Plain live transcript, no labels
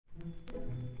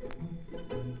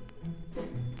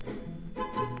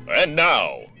And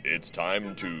now, it's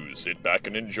time to sit back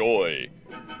and enjoy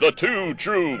the Two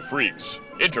True Freaks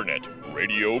Internet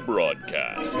Radio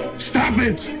Broadcast. Stop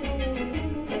it!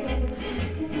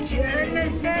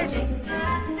 Genesis?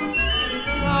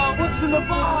 Oh, what's in the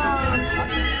box?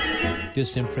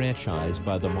 Disenfranchised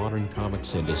by the modern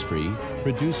comics industry,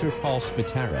 producer Paul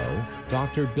Spataro,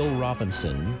 Dr. Bill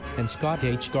Robinson, and Scott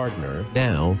H. Gardner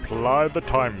now ply the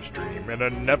time stream in a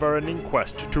never-ending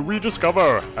quest to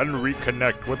rediscover and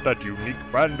reconnect with that unique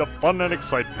brand of fun and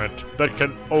excitement that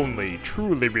can only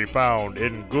truly be found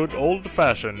in good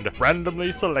old-fashioned,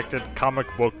 randomly selected comic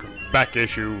book back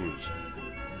issues.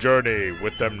 Journey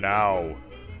with them now.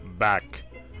 Back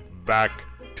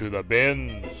to the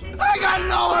bins. I got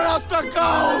nowhere else to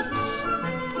go!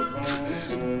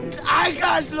 I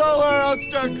got nowhere else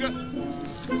to go!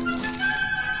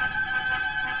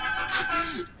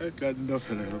 I got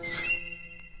nothing else.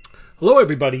 Hello,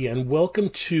 everybody, and welcome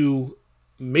to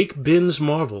Make Bins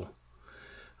Marvel.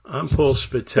 I'm Paul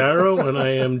Spataro, and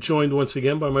I am joined once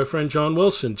again by my friend John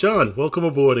Wilson. John, welcome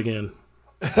aboard again.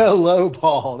 Hello,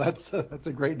 Paul. That's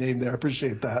a great name there. I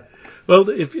appreciate that. Well,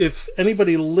 if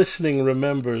anybody listening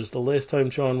remembers, the last time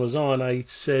John was on, I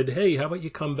said, hey, how about you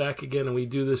come back again and we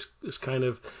do this kind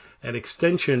of an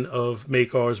extension of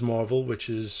Make Ours Marvel,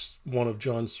 which is one of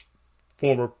John's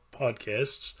former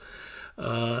podcasts.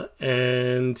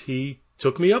 And he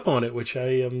took me up on it, which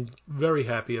I am very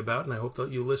happy about, and I hope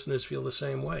that you listeners feel the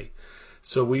same way.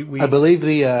 So I believe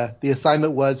the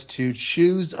assignment was to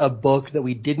choose a book that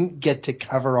we didn't get to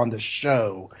cover on the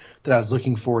show that I was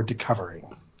looking forward to covering.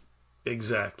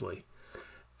 Exactly.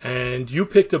 And you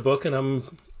picked a book, and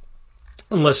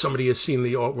unless somebody has seen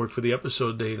the artwork for the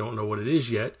episode, they don't know what it is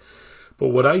yet. But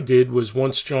what I did was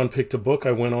once John picked a book,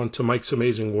 I went on to Mike's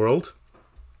Amazing World,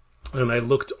 and I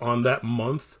looked on that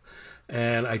month,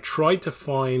 and I tried to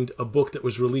find a book that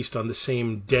was released on the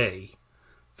same day,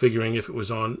 figuring if it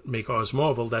was on Make Ours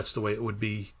Marvel, that's the way it would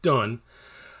be done.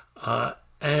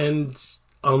 And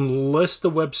unless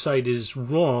the website is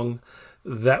wrong,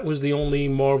 that was the only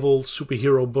Marvel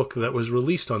superhero book that was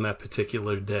released on that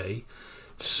particular day.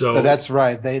 So that's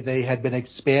right. They had been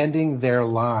expanding their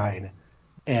line,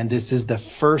 and this is the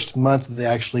first month they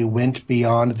actually went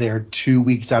beyond their 2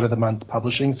 weeks out of the month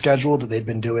publishing schedule that they'd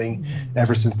been doing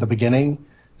ever since the beginning.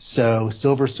 So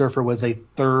Silver Surfer was a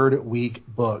third-week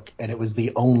book, and it was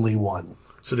the only one.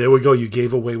 So there we go. You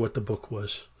gave away what the book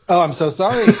was. Oh, I'm so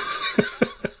sorry.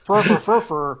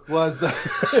 Furfur was...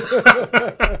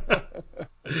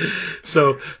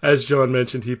 So, as John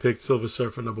mentioned, he picked Silver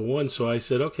Surfer #1. So I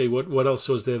said, okay, what else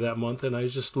was there that month? And I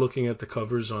was just looking at the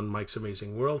covers on Mike's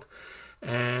Amazing World,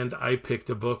 and I picked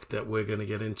a book that we're going to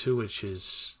get into, which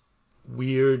is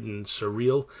weird and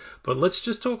surreal. But let's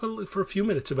just talk for a few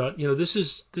minutes about, this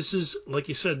is like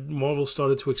you said, Marvel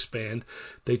started to expand.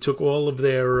 They took all of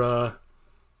their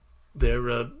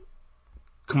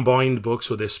combined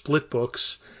books, or their split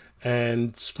books,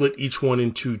 and split each one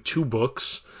into 2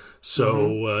 books.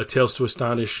 So Tales to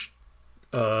Astonish,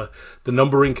 the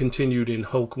numbering continued in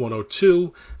Hulk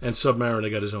 102, and Submariner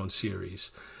got his own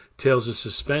series. Tales of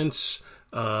Suspense,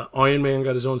 Iron Man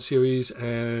got his own series,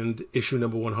 and issue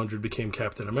number 100 became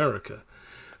Captain America.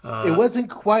 It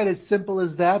wasn't quite as simple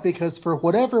as that, because for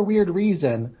whatever weird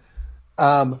reason,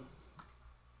 in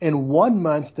 1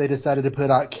 month they decided to put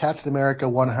out Captain America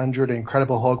 100 and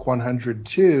Incredible Hulk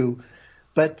 102,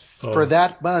 but for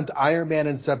that month, Iron Man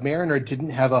and Submariner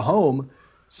didn't have a home,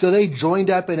 so they joined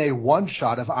up in a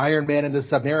one-shot of Iron Man and the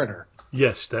Submariner.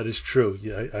 Yes, that is true.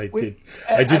 Yeah, I did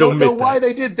I don't know why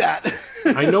they did that.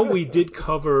 I know we did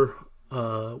cover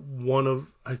I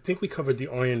think we covered the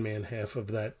Iron Man half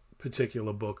of that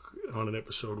particular book on an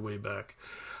episode way back.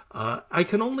 I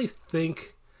can only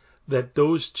think that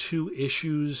those 2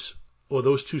 issues, or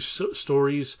those 2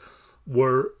 stories,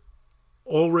 were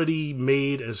already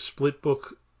made as split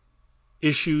book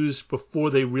issues before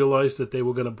they realized that they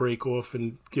were going to break off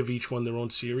and give each one their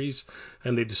own series,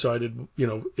 and they decided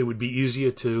it would be easier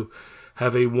to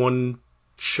have a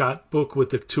one-shot book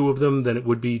with the 2 of them than it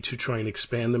would be to try and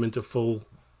expand them into full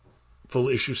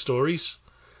issue stories.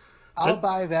 I'll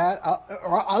buy that.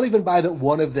 I'll even buy that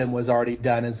one of them was already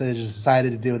done, and so they just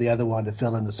decided to do the other one to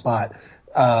fill in the spot.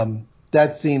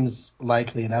 That seems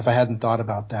likely enough. I hadn't thought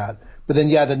about that. But then,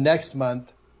 the next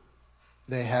month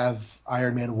they have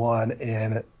Iron Man 1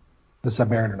 and the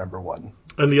Submariner #1.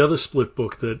 And the other split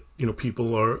book that,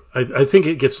 people are, I think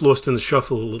it gets lost in the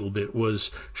shuffle a little bit,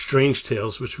 was Strange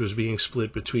Tales, which was being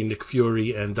split between Nick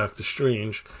Fury and Doctor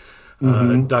Strange.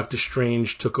 Doctor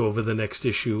Strange took over the next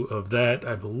issue of that.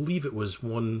 I believe it was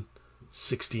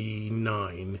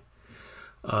 169.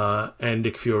 and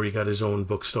Nick Fury got his own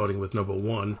book starting with number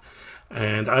 1.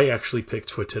 And I actually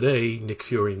picked for today Nick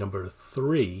Fury number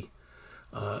 3,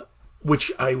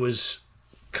 which I was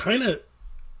kind of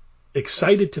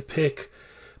excited to pick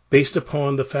based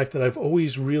upon the fact that I've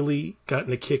always really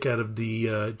gotten a kick out of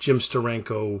the Jim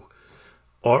Steranko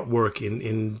artwork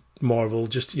in Marvel.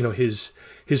 Just, his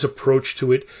approach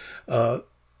to it.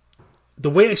 The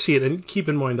way I see it, and keep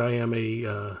in mind I am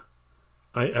I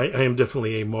am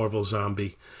definitely a Marvel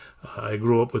zombie. I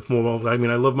grew up with more Marvel. I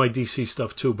mean, I love my DC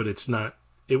stuff too, but it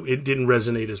didn't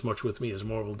resonate as much with me as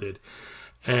Marvel did.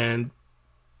 And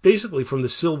basically, from the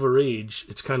Silver Age,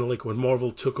 it's kind of like when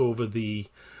Marvel took over the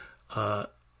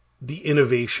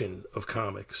innovation of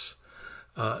comics.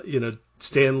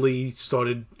 Stan Lee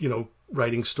started,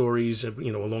 writing stories,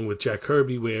 along with Jack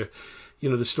Kirby, where,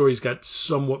 the stories got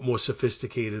somewhat more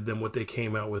sophisticated than what they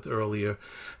came out with earlier.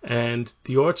 And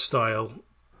the art style,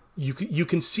 you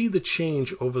can see the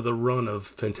change over the run of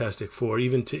Fantastic Four,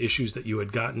 even to issues that you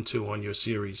had gotten to on your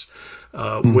series,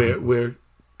 where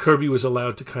Kirby was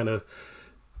allowed to kind of,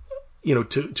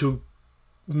 to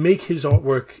make his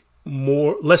artwork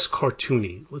less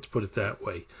cartoony, let's put it that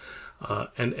way,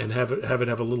 and have it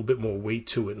have a little bit more weight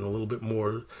to it and a little bit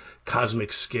more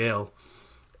cosmic scale.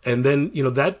 And then,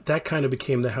 that kind of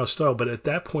became the house style. But at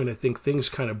that point, I think things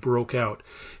kind of broke out.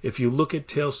 If you look at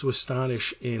Tales to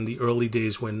Astonish in the early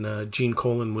days when Gene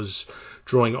Colan was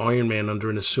drawing Iron Man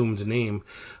under an assumed name,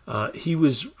 he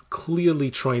was clearly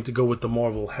trying to go with the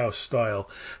Marvel house style.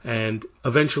 And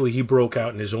eventually he broke out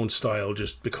and his own style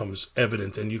just becomes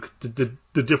evident. And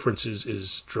the difference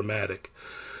is dramatic.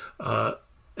 And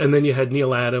then you had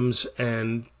Neil Adams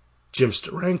and Jim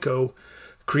Steranko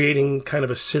creating kind of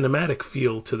a cinematic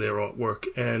feel to their artwork.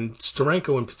 And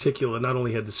Steranko in particular not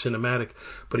only had the cinematic,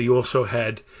 but he also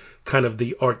had kind of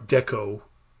the Art Deco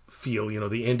feel,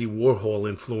 the Andy Warhol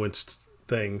influenced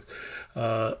thing.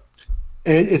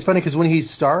 It's funny because when he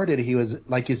started, he was,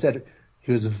 like you said,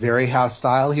 he was very house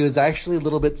style. He was actually a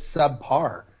little bit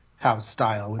subpar house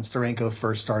style when Steranko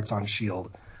first starts on S.H.I.E.L.D.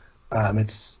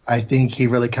 I think he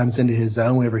really comes into his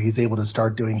own whenever he's able to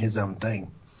start doing his own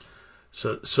thing.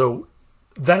 So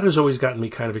that has always gotten me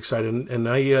kind of excited, and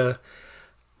I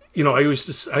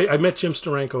met Jim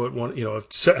Steranko at one,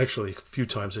 actually a few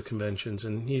times at conventions,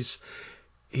 and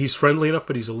he's friendly enough,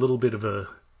 but he's a little bit of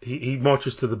he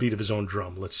marches to the beat of his own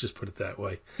drum. Let's just put it that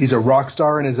way. He's a rock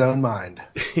star in his own mind.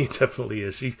 He definitely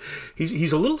is.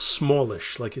 He's a little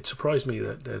smallish. Like, it surprised me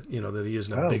that he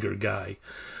isn't a bigger guy.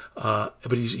 But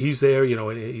he's there,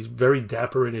 and he's very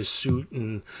dapper in his suit,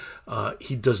 and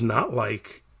he does not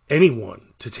like anyone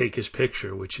to take his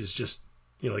picture, which is just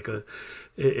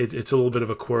it's a little bit of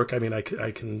a quirk. I mean, I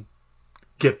can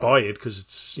get by it because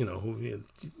it's you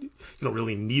don't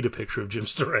really need a picture of Jim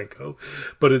Steranko,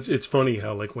 but it's funny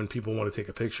how, like, when people want to take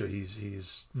a picture,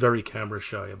 he's very camera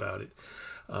shy about it.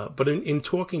 But in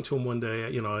talking to him one day,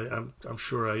 I'm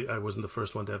sure I wasn't the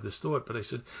first one to have this thought, but I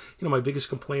said, my biggest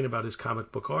complaint about his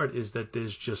comic book art is that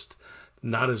there's just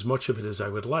not as much of it as I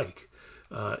would like.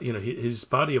 His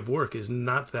body of work is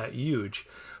not that huge,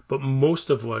 but most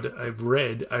of what I've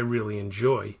read, I really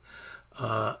enjoy.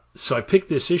 So I picked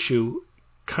this issue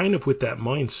kind of with that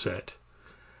mindset.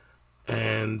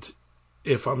 And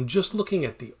if I'm just looking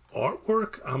at the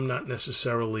artwork, I'm not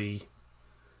necessarily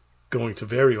going to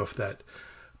vary off that.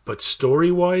 But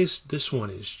story-wise, this one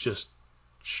is just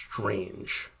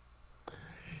strange.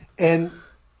 And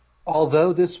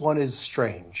although this one is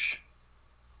strange,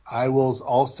 I will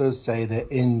also say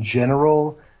that in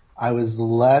general, I was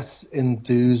less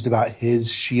enthused about his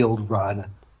S.H.I.E.L.D. run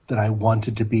than I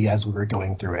wanted to be as we were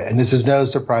going through it. And this is no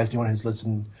surprise to anyone who's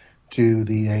listened to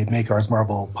the Make Ours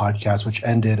Marvel podcast, which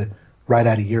ended right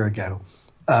at a year ago.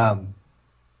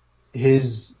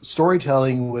 His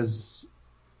storytelling was,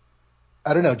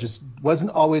 I don't know, just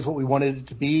wasn't always what we wanted it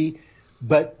to be,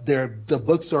 but the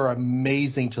books are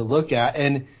amazing to look at.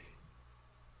 And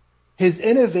his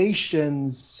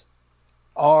innovations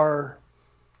are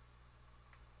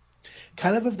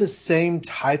kind of the same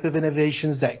type of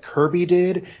innovations that Kirby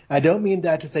did. I don't mean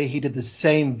that to say he did the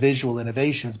same visual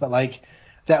innovations, but like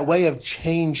that way of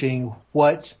changing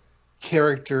what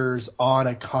characters on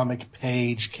a comic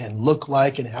page can look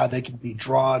like and how they can be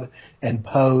drawn and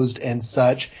posed and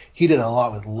such. He did a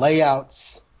lot with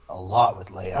layouts.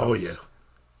 Oh, yeah.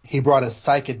 He brought a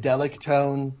psychedelic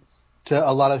tone to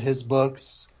a lot of his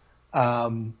books.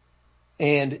 And,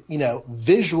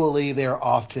 visually, they're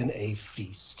often a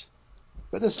feast.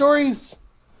 But the stories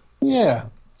a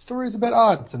bit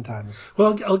odd sometimes.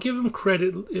 Well, I'll give him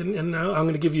credit, and now I'm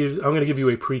going to give you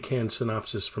a pre-canned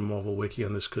synopsis from Marvel Wiki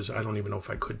on this, because I don't even know if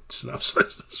I could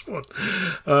synopsize this one.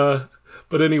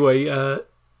 But anyway,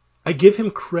 I give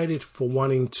him credit for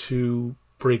wanting to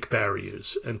break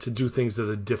barriers and to do things that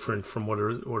are different from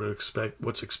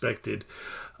what's expected.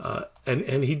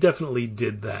 And he definitely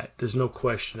did that. There's no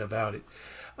question about it.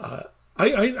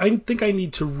 I think I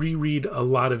need to reread a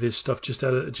lot of his stuff just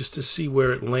to see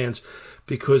where it lands,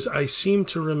 because I seem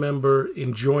to remember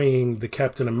enjoying the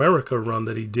Captain America run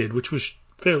that he did, which was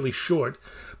fairly short,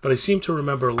 but I seem to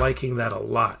remember liking that a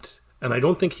lot. And I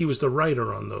don't think he was the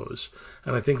writer on those,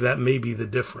 and I think that may be the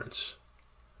difference.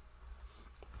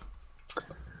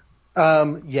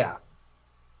 Yeah,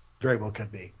 very well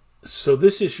could be. So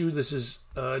this is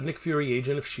Nick Fury,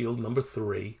 Agent of S.H.I.E.L.D. number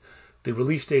 3. The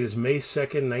release date is May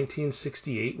 2nd,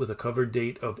 1968, with a cover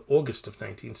date of August of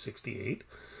 1968.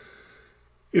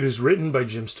 It is written by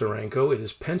Jim Steranko. It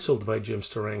is penciled by Jim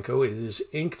Steranko. It is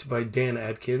inked by Dan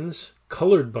Adkins,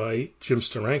 colored by Jim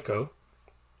Steranko,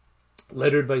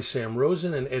 lettered by Sam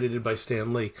Rosen, and edited by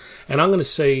Stan Lee. And I'm going to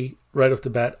say right off the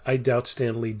bat, I doubt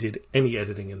Stan Lee did any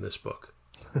editing in this book.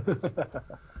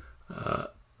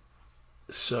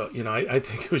 So, I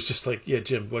think it was just like, yeah,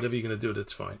 Jim, whatever you're going to do,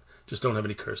 that's fine. Just don't have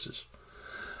any curses.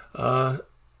 So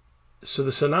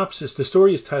the synopsis, the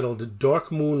story is titled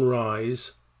Dark Moon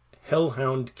Rise,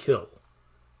 Hellhound Kill.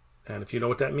 And if you know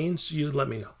what that means, you let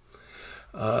me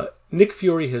know. Nick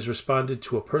Fury has responded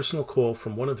to a personal call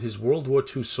from one of his World War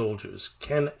II soldiers,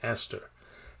 Ken Astor.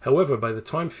 However, by the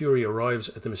time Fury arrives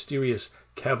at the mysterious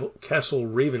Castle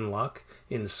Ravenlock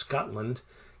in Scotland,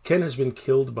 Ken has been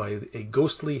killed by a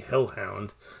ghostly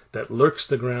hellhound that lurks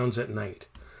the grounds at night.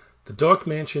 The Dark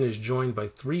Mansion is joined by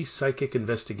 3 psychic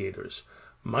investigators,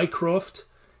 Mycroft,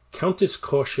 Countess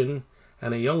Caution,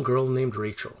 and a young girl named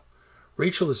Rachel.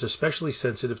 Rachel is especially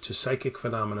sensitive to psychic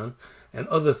phenomena and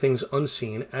other things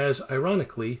unseen, as,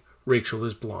 ironically, Rachel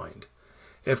is blind.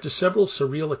 After several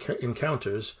surreal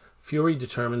encounters, Fury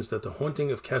determines that the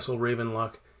haunting of Castle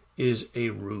Ravenlock is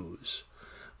a ruse.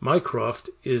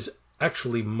 Mycroft is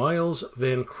actually Miles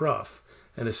Van Kraf,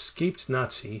 an escaped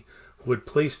Nazi who had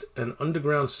placed an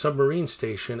underground submarine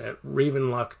station at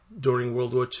Ravenlock during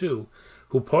World War II,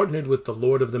 who partnered with the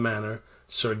Lord of the Manor,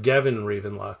 Sir Gavin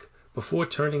Ravenlock, before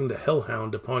turning the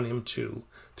Hellhound upon him too,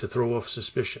 to throw off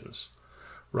suspicions.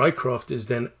 Rycroft is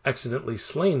then accidentally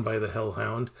slain by the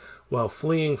Hellhound while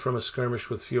fleeing from a skirmish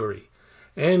with Fury.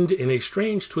 And, in a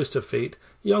strange twist of fate,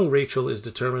 young Rachel is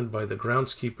determined to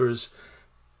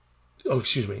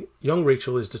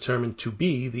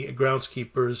be the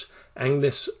groundskeeper's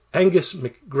Angus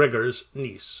McGregor's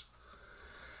niece.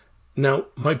 Now,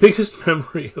 my biggest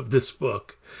memory of this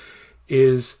book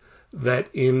is that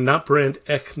in Naprand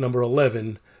Ek number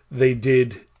 11, they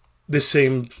did the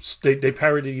same, they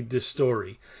parodied this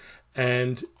story.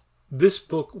 And this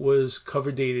book was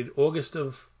cover dated August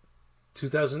of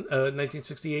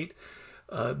 1968.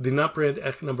 The Naprand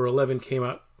Ek number 11 came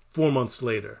out 4 months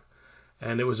later.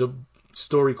 And it was a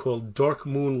story called Dark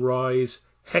Moon Rise,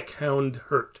 Heckhound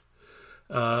Hurt.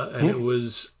 And it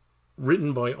was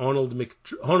written by Arnold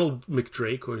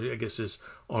McDrake, or I guess is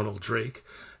Arnold Drake,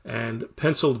 and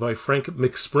penciled by Frank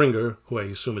McSpringer, who I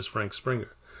assume is Frank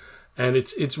Springer. And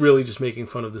it's really just making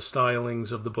fun of the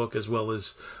stylings of the book, as well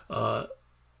as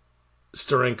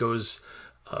Steranko's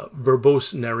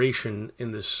verbose narration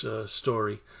in this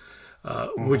story,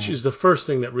 which is the first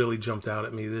thing that really jumped out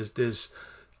at me. There's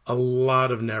a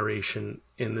lot of narration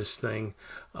in this thing.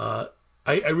 I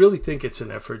really think it's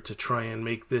an effort to try and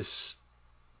make this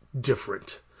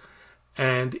different.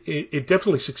 And it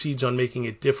definitely succeeds on making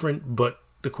it different, but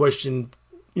the question,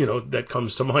 that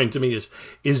comes to mind to me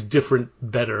is different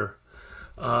better?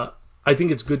 I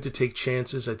think it's good to take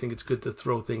chances. I think it's good to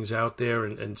throw things out there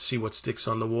and see what sticks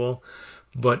on the wall.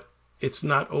 But it's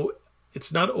not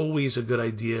always a good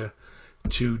idea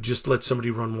to just let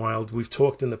somebody run wild. We've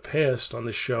talked in the past on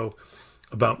the show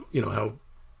about, how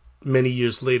many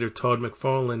years later Todd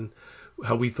McFarlane,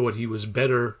 how we thought he was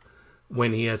better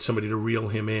when he had somebody to reel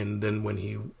him in than when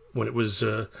it was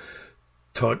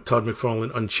Todd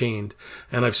McFarlane Unchained.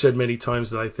 And I've said many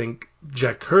times that I think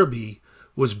Jack Kirby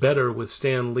was better with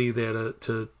Stan Lee there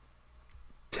to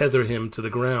tether him to the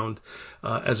ground,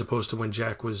 as opposed to when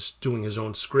Jack was doing his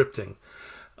own scripting.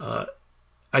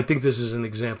 I think this is an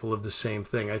example of the same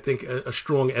thing. I think a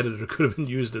strong editor could have been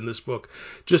used in this book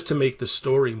just to make the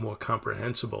story more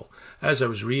comprehensible. As I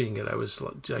was reading it,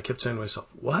 I kept saying to myself,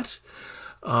 what?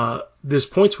 There's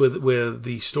points where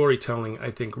the storytelling,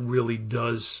 I think, really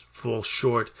does fall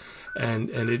short, and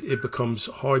it becomes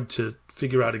hard to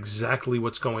figure out exactly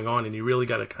what's going on, and you really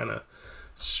got to kind of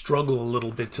struggle a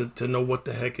little bit to know what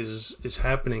the heck is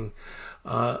happening.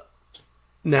 Now,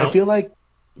 I feel like...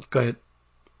 Go ahead.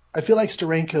 I feel like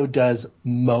Steranko does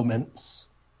moments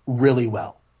really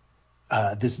well.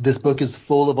 This book is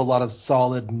full of a lot of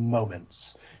solid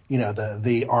moments. You know,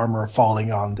 the armor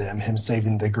falling on them, him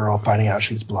saving the girl, finding out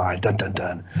she's blind, dun dun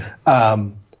dun.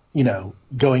 You know,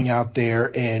 going out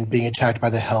there and being attacked by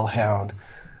the Hellhound,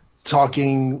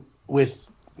 talking with,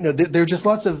 you know, there are just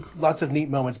lots of neat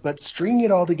moments. But stringing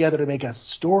it all together to make a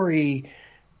story,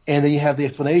 and then you have the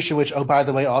explanation, which, oh, by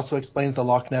the way, also explains the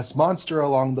Loch Ness Monster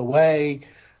along the way.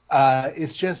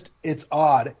 It's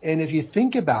odd. And if you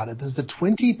think about it, this is a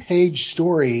 20-page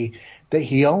story that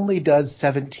he only does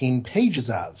 17 pages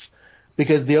of,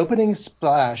 because the opening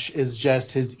splash is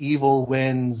just his evil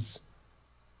winds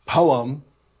poem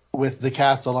with the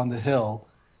castle on the hill.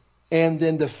 And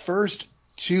then the first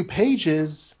 2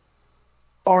 pages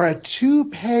are a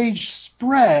 2-page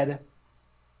spread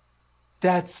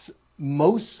that's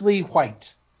mostly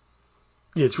white.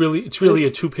 Yeah, it's really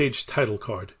a 2-page title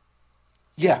card.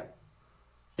 Yeah,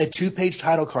 a 2-page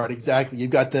title card, exactly. You've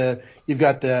got the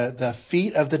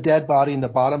feet of the dead body in the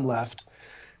bottom left.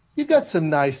 You've got some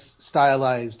nice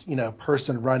stylized, you know,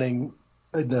 person running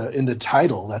in the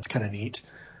title. That's kind of neat.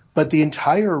 But the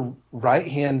entire right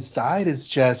hand side is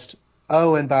just,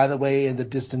 oh, and by the way, in the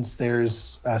distance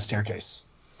there's a staircase.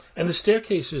 And the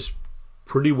staircase is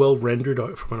pretty well rendered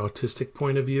from an artistic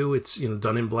point of view. It's, you know,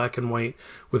 done in black and white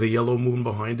with a yellow moon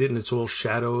behind it, and it's all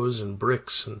shadows and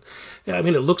bricks, and yeah, I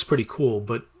mean, it looks pretty cool.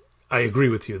 But I agree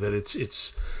with you that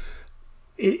it's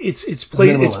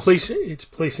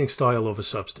placing style over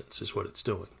substance is what it's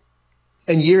doing.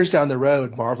 And years down the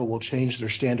road, Marvel will change their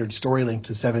standard story length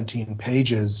to 17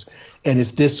 pages. And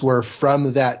if this were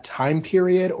from that time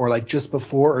period, or like just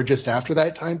before or just after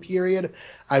that time period,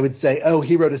 I would say, oh,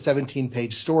 he wrote a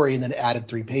 17-page story and then added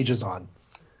 3 pages on.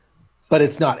 But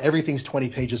it's not. Everything's 20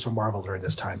 pages from Marvel during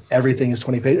this time. Everything is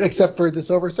 20 pages, except for the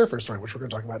Silver Surfer story, which we're going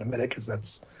to talk about in a minute, because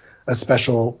that's a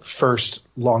special first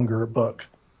longer book.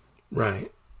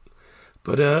 Right.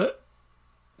 But, I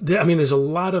mean, there's a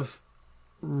lot of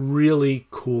really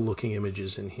cool looking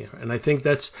images in here, and I think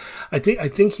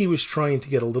he was trying to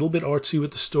get a little bit artsy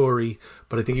with the story,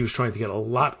 but I think he was trying to get a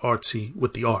lot artsy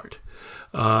with the art,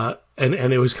 and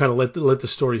it was kind of let the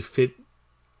story fit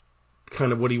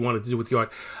kind of what he wanted to do with the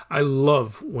art. I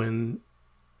love when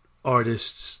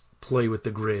artists play with the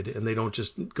grid and they don't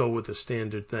just go with a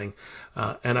standard thing,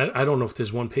 and I don't know if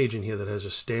there's one page in here that has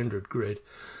a standard grid.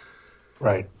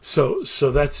 Right. So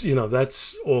that's, you know,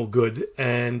 that's all good.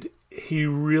 And he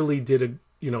really did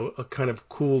a kind of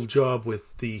cool job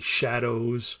with the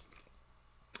shadows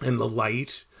and the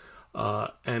light,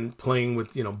 and playing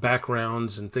with, you know,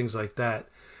 backgrounds and things like that.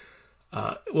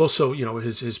 Also, you know,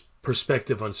 his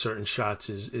perspective on certain shots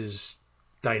is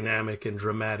dynamic and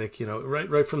dramatic. You know,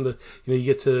 right from the, you know, you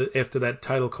get to after that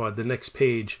title card, the next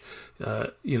page,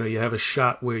 you know, you have a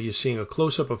shot where you're seeing a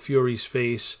close up of Fury's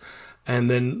face, and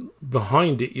then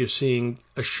behind it you're seeing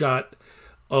a shot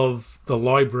of the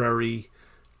library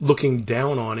looking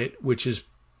down on it, which is,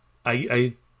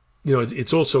 you know,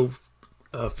 it's also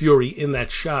Fury in that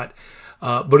shot,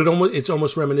 but it's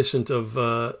almost reminiscent of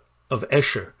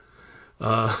Escher.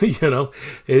 You know,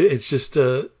 it's just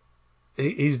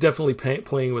he's definitely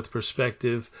playing with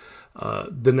perspective.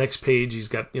 The next page, he's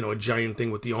got, you know, a giant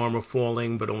thing with the armor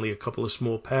falling, but only a couple of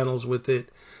small panels with it.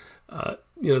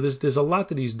 You know, there's a lot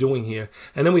that he's doing here.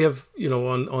 And then we have, you know,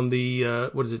 on the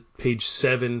what is it, page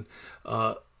 7,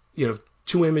 you know,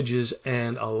 2 images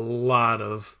and a lot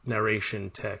of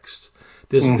narration text.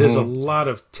 There's a lot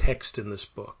of text in this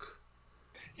book.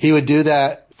 He would do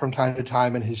that from time to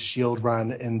time in his Shield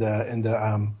run in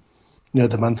the you know,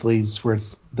 the monthlies, where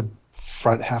it's the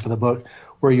front half of the book,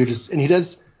 where you're just, and he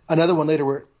does another one later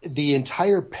where the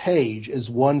entire page is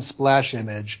one splash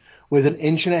image with an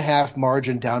 1.5-inch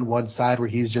margin down one side where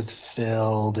he's just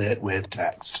filled it with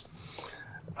text.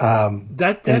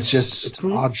 It's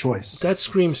an odd choice. That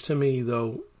screams to me,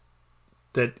 though,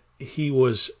 that he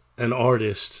was an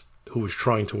artist who was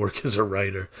trying to work as a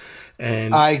writer.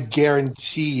 And I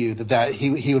guarantee you that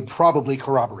he would probably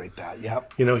corroborate that.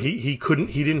 Yep. You know, he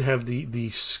didn't have the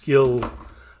skill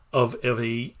of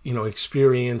a, you know,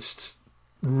 experienced,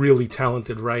 really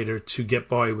talented writer to get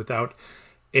by without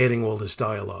adding all this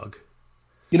dialogue.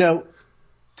 You know,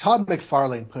 Todd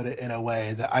McFarlane put it in a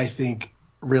way that I think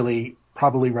really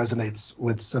probably resonates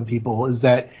with some people, is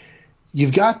that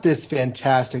you've got this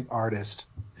fantastic artist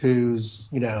who's,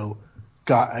 you know,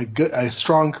 got a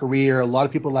strong career. A lot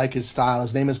of people like his style.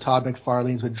 His name is Todd McFarlane.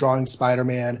 He's been drawing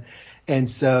Spider-Man. And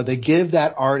so they give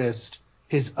that artist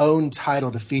his own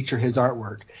title to feature his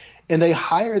artwork. And they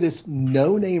hire this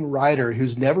no-name writer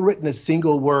who's never written a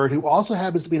single word, who also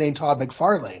happens to be named Todd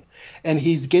McFarlane. And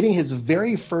he's getting his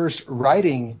very first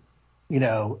writing, you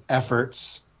know,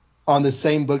 efforts on the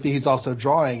same book that he's also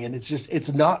drawing, and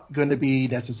it's not going to be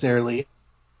necessarily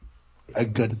a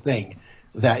good thing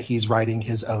that he's writing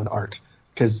his own art,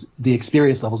 because the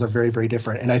experience levels are very, very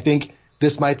different. And I think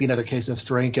this might be another case of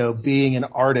Steranko being an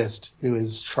artist who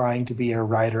is trying to be a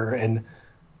writer, and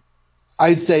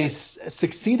I'd say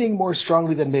succeeding more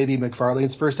strongly than maybe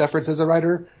McFarlane's first efforts as a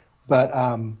writer, but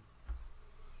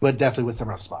definitely with some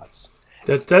rough spots.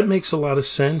 That makes a lot of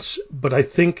sense, but I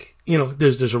think,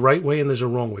 there's a right way and there's a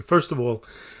wrong way. First of all,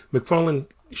 McFarlane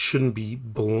shouldn't be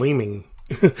blaming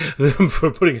them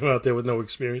for putting him out there with no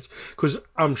experience, because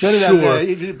I'm sure.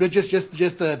 But just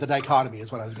the dichotomy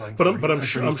is what I was going for. But I'm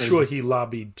sure he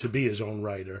lobbied to be his own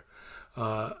writer.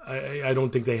 I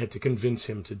don't think they had to convince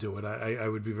him to do it. I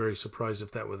would be very surprised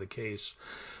if that were the case.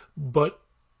 But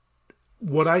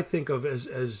what I think of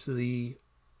as the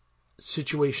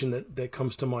situation that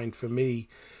comes to mind for me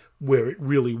where it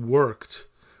really worked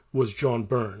was John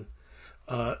Byrne.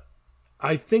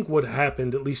 I think what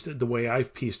happened, at least the way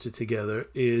I've pieced it together,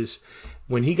 is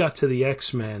when he got to the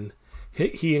X-Men,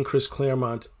 he and Chris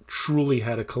Claremont truly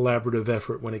had a collaborative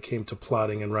effort when it came to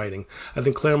plotting and writing. I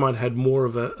think Claremont had more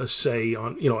of a say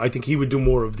on, I think he would do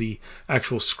more of the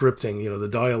actual scripting, the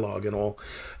dialogue and all.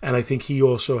 And I think he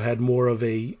also had more of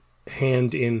a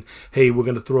hand in, hey, we're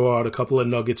going to throw out a couple of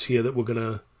nuggets here that we're going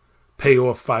to pay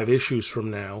off 5 issues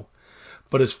from now.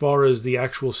 But as far as the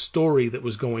actual story that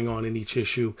was going on in each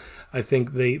issue, I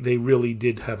think they really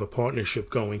did have a partnership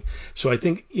going. So I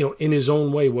think, in his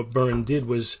own way, what Byrne did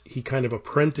was he kind of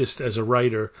apprenticed as a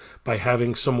writer by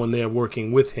having someone there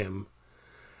working with him.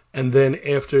 And then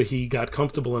after he got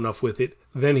comfortable enough with it,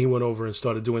 then he went over and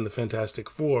started doing the Fantastic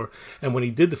Four. And when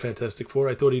he did the Fantastic Four,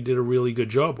 I thought he did a really good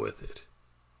job with it.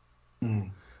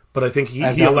 But I think he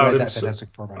allowed him.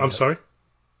 I'm sorry?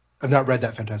 I've not read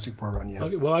that Fantastic Four run yet.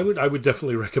 Okay, well, I would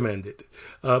definitely recommend it.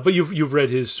 But you've read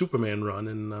his Superman run,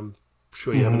 and I'm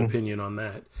sure you have an opinion on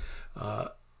that.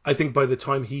 I think by the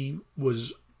time he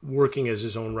was working as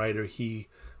his own writer, he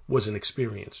was an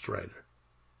experienced writer.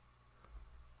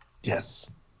 Yes.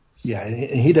 Yeah, and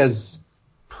he does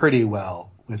pretty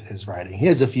well with his writing. He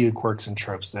has a few quirks and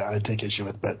tropes that I take issue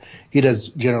with, but he does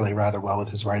generally rather well with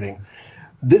his writing.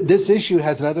 This issue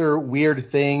has another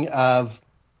weird thing of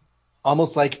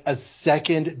almost like a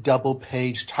second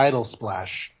double-page title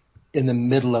splash in the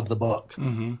middle of the book.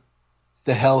 Mm-hmm.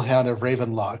 The Hellhound of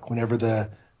Ravenlock, whenever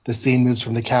the scene moves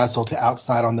from the castle to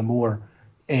outside on the moor,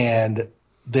 and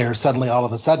they're suddenly all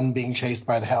of a sudden being chased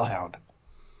by the Hellhound.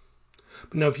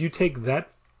 But now if you take that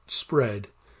spread,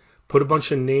 put a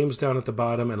bunch of names down at the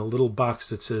bottom and a little box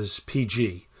that says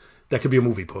PG, that could be a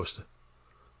movie poster.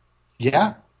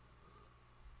 Yeah.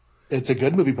 It's a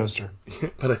good movie poster.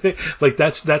 But I think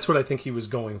that's what I think he was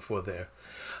going for there.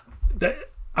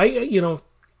 I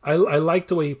like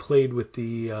the way he played with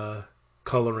the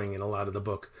coloring in a lot of the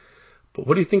book. But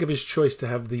what do you think of his choice to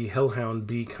have the Hellhound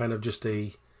be kind of just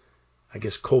a, I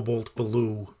guess, cobalt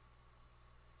blue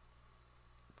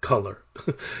color?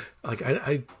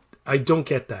 I don't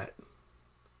get that.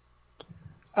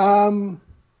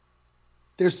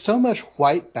 There's so much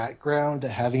white background that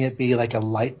having it be like a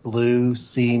light blue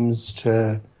seems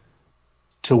to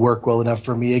work well enough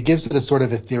for me. It gives it a sort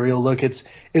of ethereal look. It's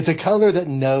a color that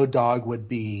no dog would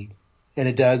be, and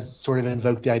it does sort of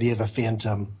invoke the idea of a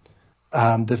phantom.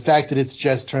 The fact that it's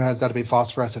just turns out to be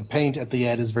phosphorescent paint at the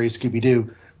end is very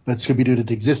Scooby-Doo, but Scooby-Doo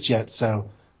didn't exist yet, so.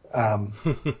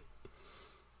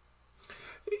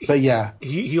 But yeah.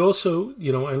 He also,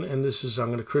 and this is, I'm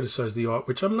going to criticize the art,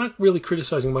 which I'm not really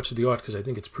criticizing much of the art because I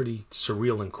think it's pretty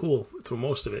surreal and cool through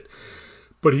most of it.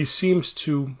 But he seems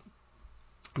to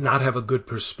not have a good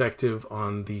perspective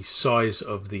on the size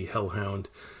of the Hellhound,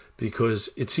 because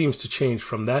it seems to change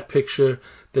from that picture.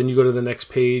 Then you go to the next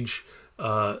page,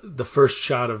 the first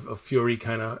shot of Fury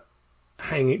kind of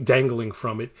dangling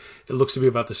from it. It looks to be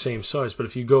about the same size. But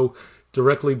if you go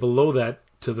directly below that,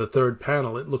 to the third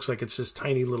panel, it looks like it's this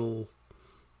tiny little,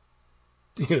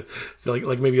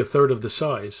 like maybe a third of the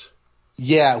size.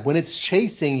 Yeah, when it's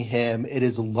chasing him, it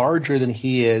is larger than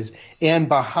he is, and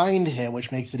behind him,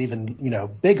 which makes it even,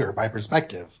 bigger by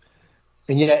perspective.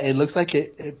 And yeah, it looks like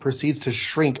it proceeds to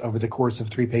shrink over the course of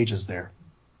 3 pages there.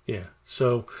 Yeah,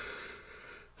 so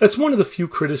that's one of the few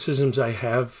criticisms I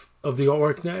have of the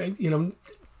artwork. Now,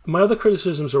 my other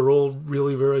criticisms are all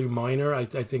really very minor. I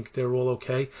think they're all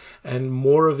okay, and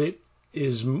more of it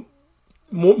is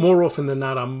more often than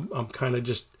not, I'm kind of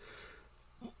just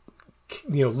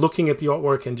looking at the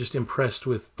artwork and just impressed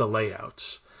with the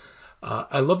layouts.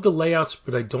 I love the layouts,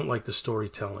 but I don't like the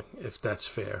storytelling, if that's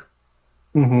fair.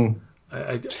 Mm-hmm.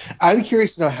 I'm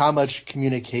curious to know how much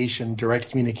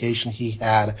direct communication he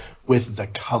had with the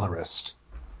colorist.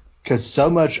 because so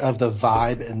much of the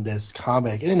vibe in this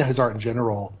comic and in his art in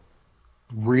general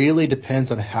really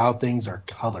depends on how things are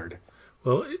colored.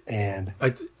 Well, and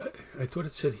I thought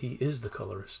it said he is the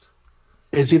colorist.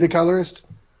 Is he the colorist?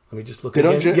 Let me just look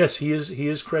again. Yes, he is. He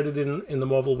is credited in the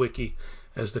Marvel Wiki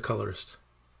as the colorist.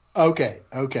 Okay.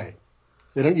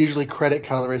 They don't usually credit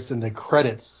colorists in the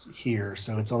credits here,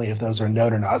 so it's only if those are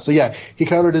known or not. So yeah, he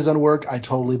colored his own work. I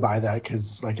totally buy that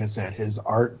because, like I said, his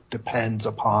art depends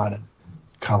upon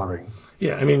coloring.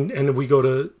 Yeah, I mean, and if we go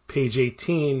to page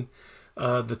 18,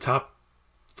 the top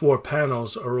 4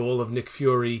 panels are all of Nick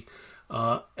Fury,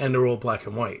 and they're all black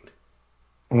and white.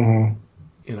 Mm-hmm.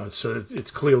 You know, so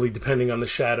it's clearly depending on the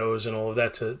shadows and all of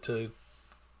that to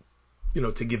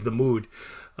give the mood.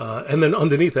 And then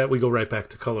underneath that, we go right back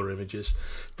to color images.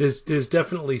 There's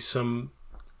definitely some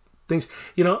things,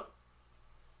 a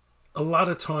lot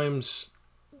of times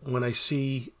when I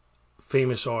see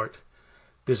famous art,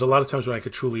 there's a lot of times when I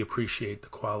could truly appreciate the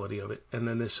quality of it. And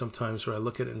then there's sometimes where I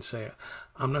look at it and say,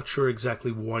 I'm not sure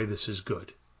exactly why this is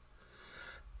good.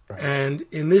 Right. And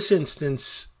in this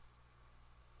instance,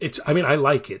 I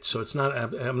like it, so it's not.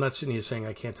 I'm not sitting here saying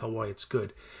I can't tell why it's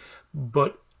good,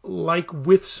 but like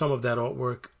with some of that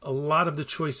artwork, a lot of the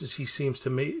choices he seems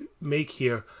to make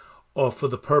here are for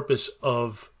the purpose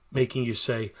of making you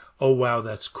say, "Oh wow,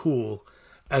 that's cool,"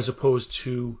 as opposed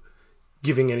to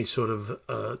giving any sort of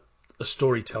a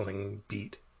storytelling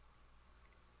beat.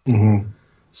 Mm-hmm.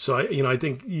 So I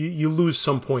think you lose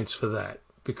some points for that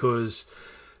because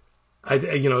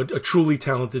a truly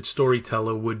talented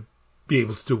storyteller would be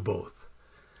able to do both.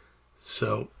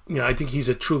 So, I think he's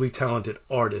a truly talented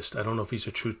artist. I don't know if he's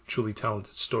a truly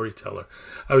talented storyteller.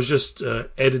 I was just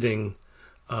editing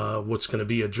what's going to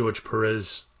be a George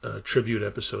Perez tribute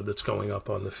episode that's going up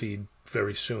on the feed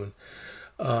very soon.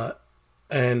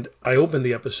 And I opened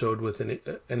the episode with an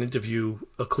interview,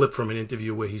 a clip from an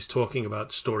interview where he's talking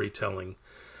about storytelling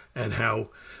and how,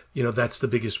 that's the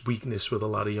biggest weakness with a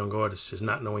lot of young artists is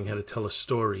not knowing how to tell a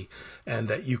story, and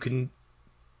that you can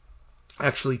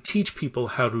actually teach people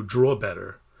how to draw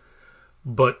better,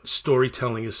 but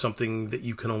storytelling is something that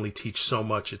you can only teach so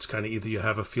much. It's kind of either you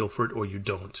have a feel for it or you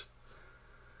don't.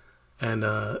 And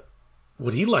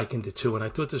what he likened it to, and I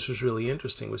thought this was really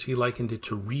interesting, was he likened it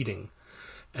to reading.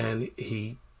 And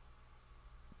he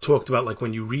talked about like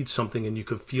when you read something and you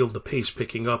can feel the pace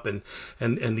picking up and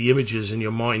the images in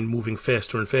your mind moving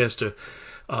faster and faster,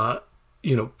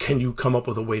 can you come up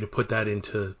with a way to put that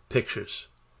into pictures?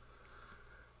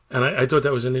 And I thought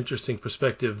that was an interesting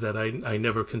perspective that I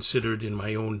never considered in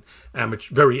my own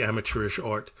very amateurish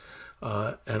art.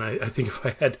 And I think if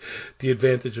I had the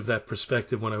advantage of that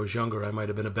perspective when I was younger, I might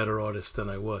have been a better artist than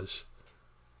I was.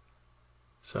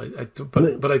 So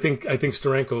but I think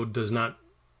Steranko does not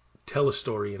tell a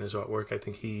story in his artwork. I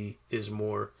think he is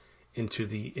more into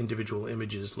the individual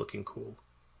images looking cool.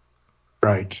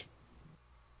 Right.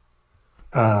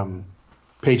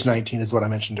 Page 19 is what I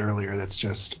mentioned earlier. That's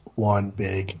just one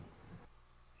big.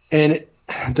 And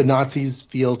the Nazis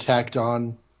feel tacked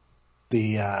on.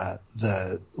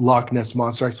 The Loch Ness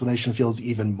Monster explanation feels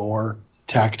even more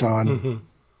tacked on. Mm-hmm.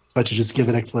 But to just give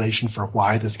an explanation for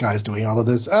why this guy's doing all of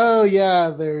this. Oh, yeah,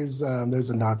 there's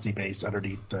a Nazi base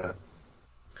underneath the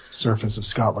surface of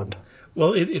Scotland.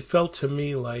 Well, it felt to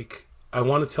me like I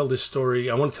want to tell this story.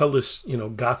 I want to tell this,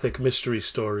 gothic mystery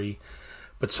story,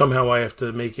 but somehow I have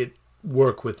to make it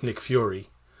work with Nick Fury.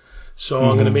 So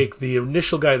I'm going to make the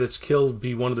initial guy that's killed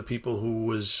be one of the people who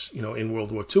was, in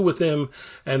World War II with him,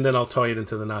 and then I'll tie it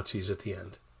into the Nazis at the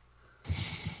end.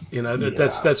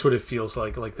 That's what it feels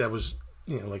like. Like that was,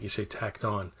 like you say, tacked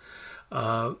on.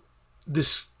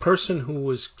 This person who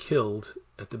was killed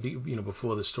at the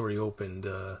before the story opened,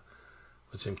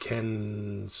 what's him,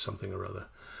 Ken something or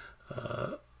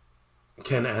other,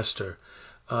 Ken Astor.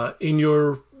 In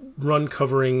your run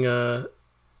covering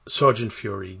Sergeant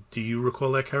Fury, do you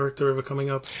recall that character ever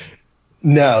coming up?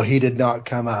 No, he did not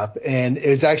come up. And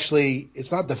it's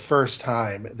not the first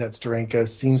time that Steranko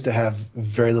seems to have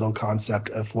very little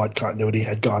concept of what continuity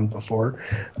had gone before.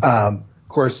 Of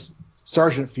course,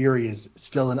 Sergeant Fury is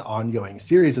still an ongoing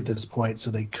series at this point, so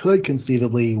they could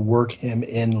conceivably work him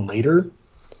in later.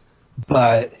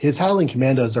 But his Howling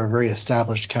Commandos are a very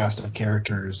established cast of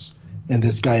characters, and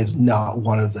this guy is not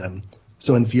one of them.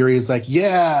 So when Fury is like,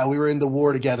 yeah, we were in the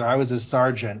war together, I was a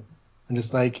sergeant. I'm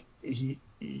just like,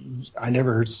 I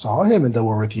never saw him in the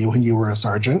war with you when you were a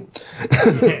sergeant.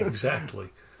 Yeah, exactly.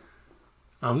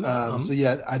 So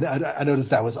yeah, I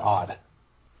noticed that was odd.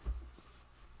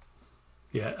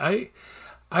 Yeah,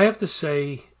 I have to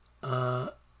say,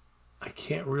 I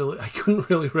couldn't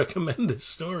really recommend this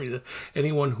story to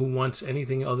anyone who wants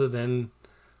anything other than,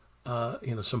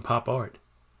 some pop art.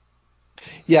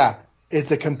 Yeah,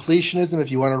 it's a completionism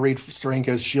if you want to read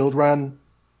Steranko's Shield Run,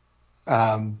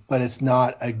 but it's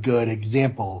not a good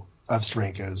example of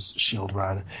Steranko's Shield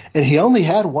Run. And he only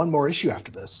had one more issue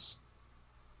after this.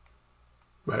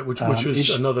 Right, which was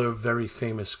another very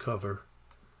famous cover.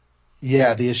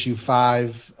 Yeah, the issue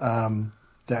 5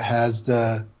 that has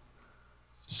the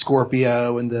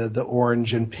Scorpio and the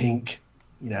orange and pink,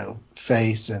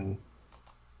 face, and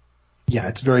yeah,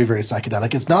 it's very, very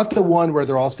psychedelic. It's not the one where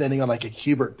they're all standing on like a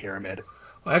Hubert pyramid.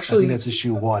 Actually, I think that's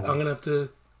issue 1. I'm gonna have to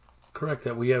correct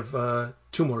that. We have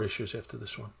 2 more issues after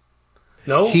this one.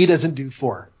 No, he doesn't do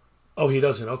 4. Oh, he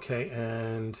doesn't. Okay,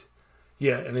 and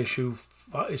yeah, and issue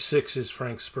 6 is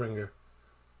Frank Springer.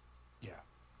 Yeah.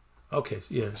 Okay,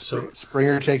 yeah. So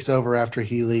Springer takes over after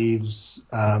he leaves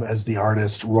as the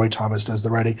artist. Roy Thomas does the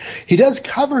writing. He does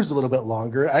covers a little bit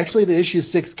longer. Actually, the issue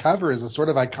 6 cover is a sort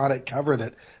of iconic cover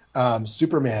that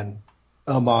Superman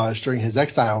homage during his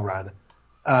Exile run.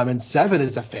 And 7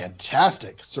 is a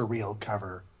fantastic surreal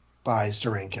cover by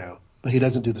Steranko, but he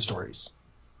doesn't do the stories.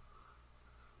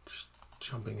 Just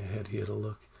jumping ahead here to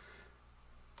look.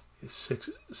 6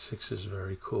 is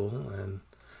very cool, and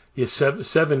yeah,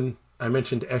 7. I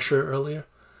mentioned Escher earlier.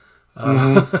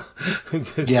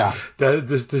 Yeah.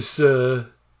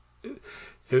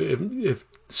 If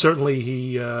certainly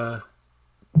he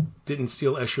didn't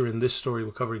steal Escher in this story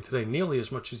we're covering today nearly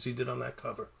as much as he did on that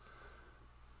cover.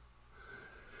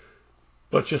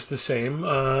 But just the same,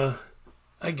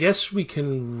 I guess we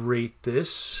can rate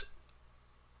this.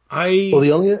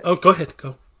 Oh, go ahead.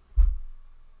 Go.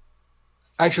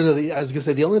 Actually, I was going to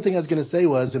say, the only thing I was going to say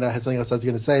was, and I had something else I was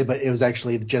going to say, but it was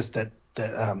actually just that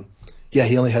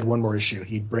he only had one more issue.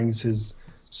 He brings his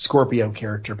Scorpio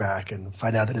character back and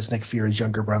find out that it's Nick Fury's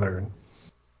younger brother.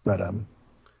 But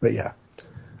yeah.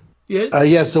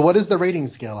 Yeah. So what is the rating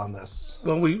scale on this?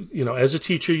 Well, as a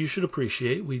teacher, you should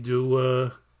appreciate, we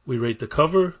rate the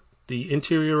cover, the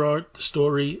interior art, the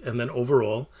story, and then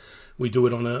overall. We do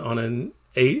it on an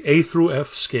A through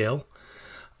F scale.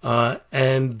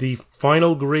 And the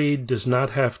final grade does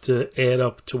not have to add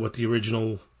up to what the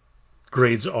original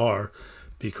grades are,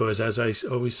 because as I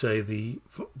always say,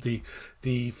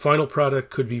 the final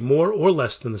product could be more or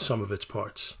less than the sum of its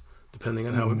parts, depending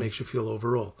on how it makes you feel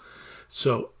overall.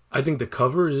 So I think the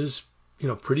cover is,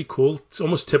 pretty cool. It's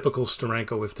almost typical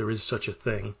Steranko, if there is such a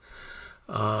thing.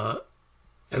 And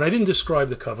I didn't describe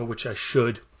the cover, which I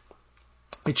should.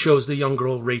 It shows the young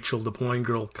girl, Rachel, the blind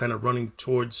girl, kind of running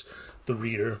towards the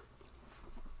reader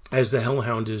as the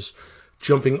Hellhound is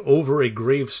jumping over a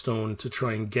gravestone to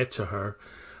try and get to her.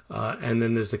 And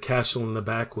then there's the castle in the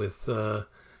back with, I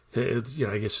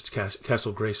guess it's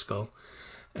Castle Grayskull.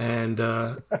 And,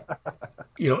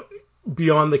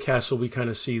 beyond the castle, we kind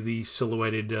of see the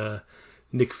silhouetted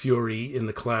Nick Fury in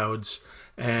the clouds.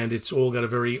 And it's all got a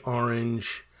very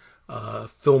orange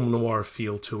film noir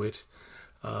feel to it.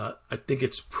 I think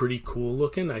it's pretty cool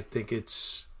looking. I think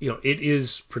it's, it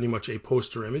is pretty much a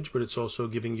poster image, but it's also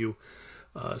giving you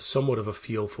somewhat of a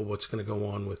feel for what's going to go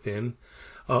on within.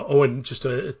 And just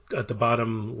at the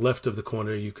bottom left of the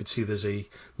corner, you could see there's a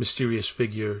mysterious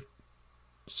figure,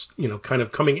 kind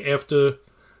of coming after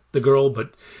the girl,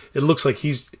 but it looks like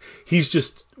he's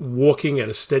just walking at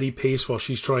a steady pace while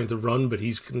she's trying to run, but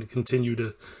he's going to continue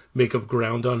to make up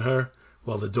ground on her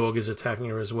while the dog is attacking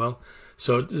her as well.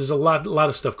 So there's a lot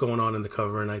of stuff going on in the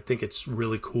cover, and I think it's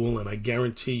really cool. And I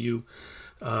guarantee you,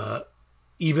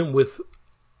 even with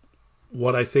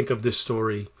what I think of this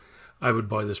story, I would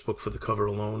buy this book for the cover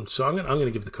alone. So I'm going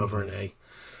to give the cover an A.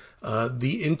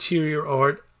 The interior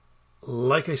art,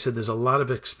 like I said, there's a lot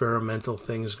of experimental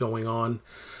things going on.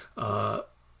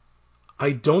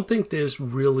 I don't think there's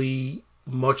really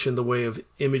much in the way of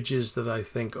images that I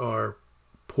think are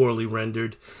poorly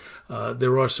rendered.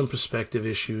 There are some perspective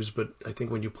issues, but I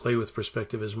think when you play with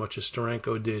perspective as much as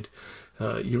Steranko did,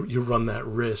 you run that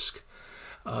risk.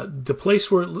 The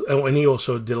place where, and he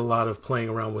also did a lot of playing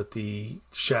around with the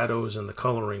shadows and the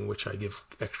coloring, which I give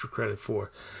extra credit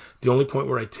for. The only point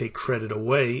where I take credit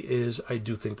away is I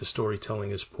do think the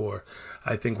storytelling is poor.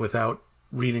 I think without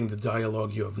reading the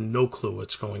dialogue, you have no clue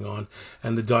what's going on,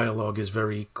 and the dialogue is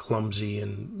very clumsy,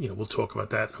 and we'll talk about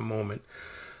that in a moment.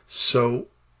 So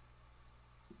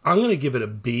I'm going to give it a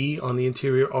B on the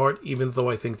interior art, even though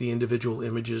I think the individual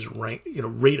images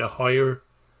rate a higher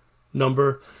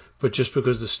number. But just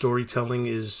because the storytelling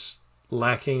is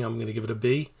lacking, I'm going to give it a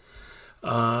B.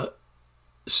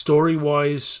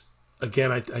 Story-wise,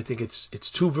 again, I think it's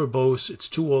too verbose, it's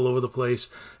too all over the place,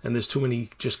 and there's too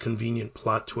many just convenient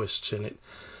plot twists in it.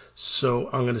 So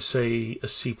I'm going to say a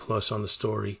C+ on the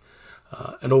story.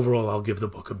 And overall, I'll give the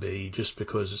book a B, just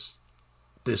because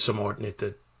there's some art in it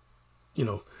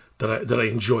that that I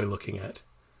enjoy looking at.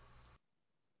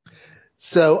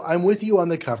 So I'm with you on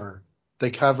the cover. The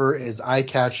cover is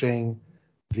eye-catching.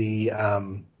 The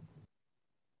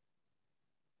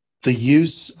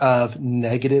use of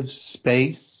negative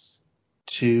space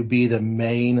to be the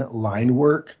main line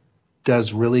work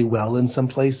does really well in some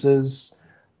places.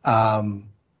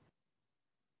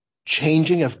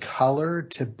 Changing of color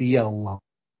to be a line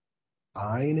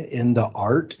in the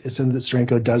art is something that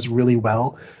Steranko does really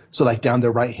well. So like down the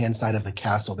right-hand side of the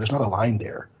castle, there's not a line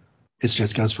there. It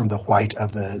just goes from the white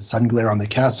of the sun glare on the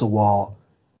castle wall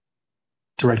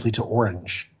directly to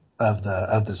orange of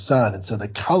the sun. And so the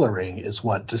coloring is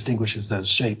what distinguishes those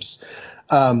shapes.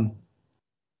 And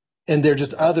there are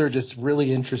just other just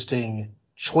really interesting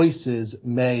choices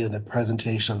made in the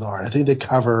presentation of the art. I think the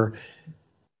cover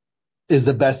is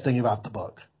the best thing about the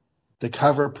book. The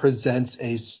cover presents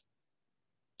a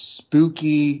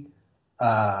spooky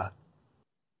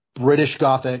British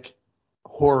Gothic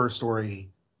horror story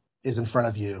is in front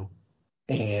of you,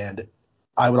 and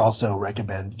I would also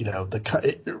recommend,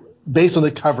 based on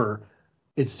the cover,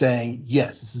 it's saying,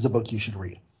 yes, this is a book you should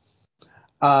read.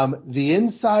 The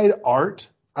inside art,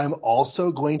 I'm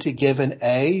also going to give an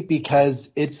A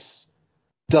because it's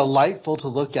delightful to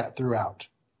look at throughout.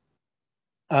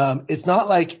 It's not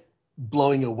like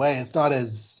blowing away. It's not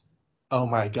as, oh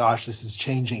my gosh, this is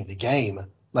changing the game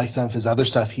like some of his other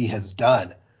stuff he has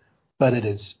done. But it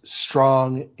is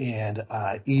strong and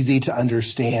easy to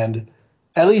understand,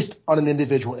 at least on an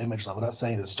individual image level. I'm not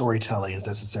saying the storytelling is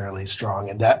necessarily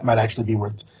strong, and that might actually be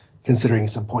worth considering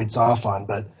some points off on.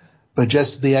 But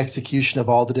just the execution of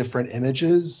all the different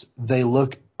images, they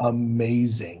look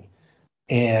amazing.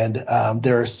 And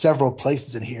there are several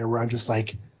places in here where I'm just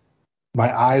like,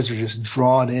 my eyes are just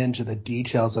drawn into the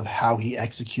details of how he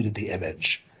executed the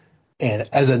image. And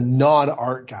as a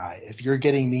non-art guy, if you're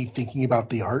getting me thinking about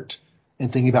the art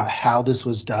and thinking about how this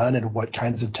was done and what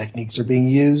kinds of techniques are being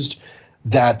used,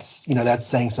 that's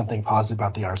saying something positive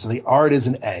about the art. So the art is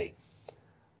an A.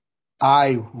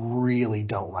 I really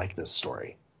don't like this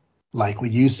story. Like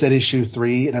when you said issue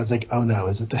 3, and I was like, oh no,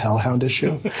 is it the Hellhound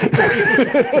issue?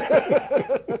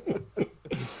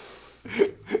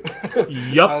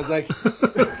 Yup. I was like,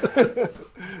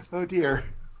 oh dear.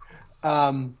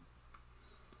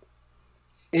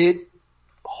 It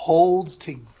holds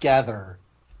together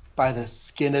by the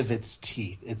skin of its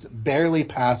teeth. It's barely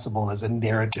passable as a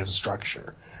narrative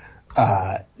structure.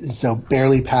 So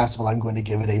barely passable, I'm going to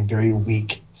give it a very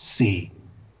weak C.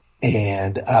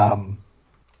 And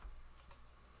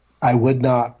I would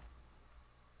not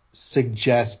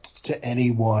suggest to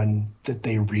anyone that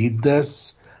they read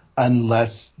this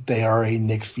unless they are a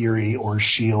Nick Fury or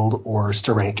Shield or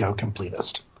Steranko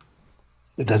completist.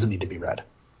 It doesn't need to be read.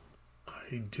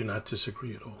 I do not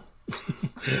disagree at all.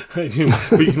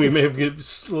 we may have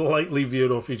slightly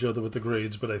veered off each other with the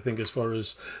grades, but I think as far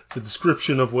as the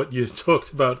description of what you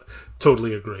talked about,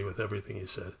 totally agree with everything you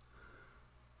said.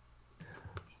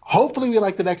 Hopefully we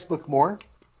like the next book more.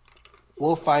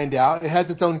 We'll find out. It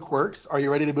has its own quirks. Are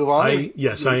you ready to move on?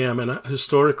 Yes, I am. And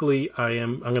historically,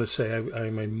 I'm going to say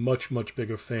I'm a much, much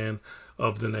bigger fan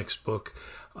of the next book.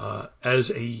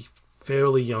 As a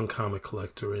fairly young comic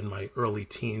collector in my early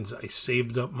teens, I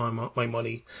saved up my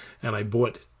money and I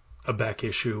bought a back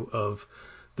issue of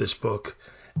this book.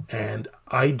 And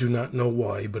I do not know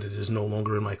why, but it is no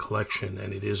longer in my collection,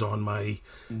 and it is on my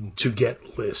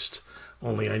to-get list.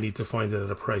 Only I need to find it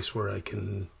at a price where I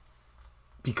can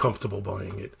be comfortable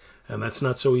buying it, and that's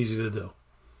not so easy to do.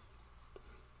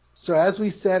 So as we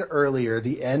said earlier,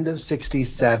 the end of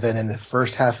 67 and the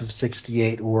first half of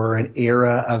 68 were an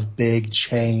era of big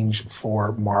change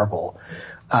for Marvel.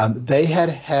 They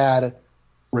had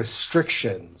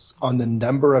restrictions on the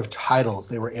number of titles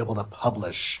they were able to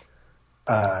publish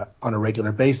on a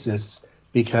regular basis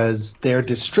because their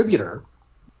distributor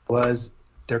was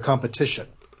their competition,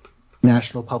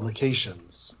 National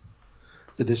Publications.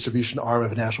 The distribution arm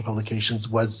of National Publications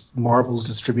was Marvel's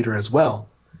distributor as well.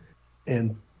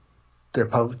 And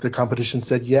the competition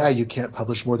said, yeah, you can't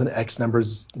publish more than X number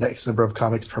of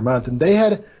comics per month. And they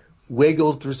had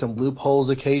wiggled through some loopholes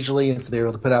occasionally, and so they were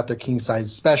able to put out their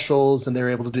king-size specials, and they were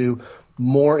able to do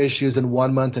more issues in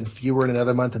one month and fewer in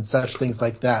another month and such things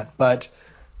like that. But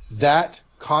that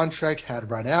contract had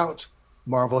run out.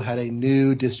 Marvel had a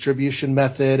new distribution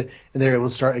method, and they were able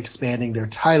to start expanding their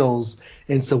titles.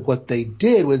 And so what they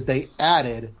did was they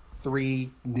added 3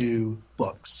 new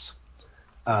books.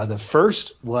 The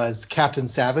first was Captain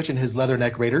Savage and his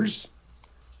Leatherneck Raiders,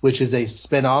 which is a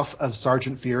spinoff of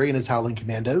Sergeant Fury and his Howling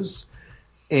Commandos.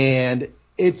 And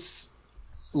it's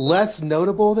less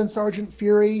notable than Sergeant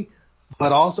Fury,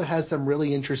 but also has some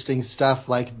really interesting stuff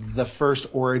like the first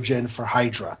origin for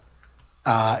Hydra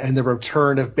and the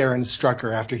return of Baron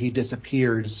Strucker after he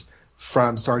disappears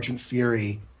from Sergeant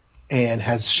Fury and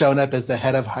has shown up as the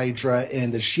head of Hydra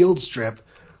in the S.H.I.E.L.D. strip.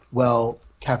 Well,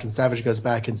 Captain Savage goes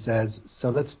back and says, so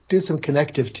let's do some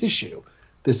connective tissue.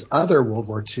 This other World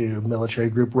War II military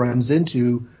group runs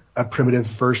into a primitive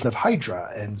version of Hydra,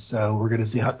 and so we're going to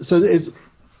see how. So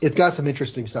it's got some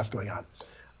interesting stuff going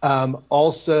on.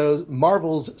 Also,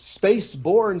 Marvel's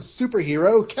space-born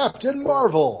superhero Captain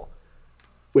Marvel,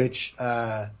 which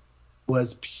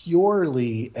was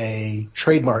purely a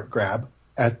trademark grab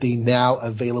at the now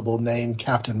available name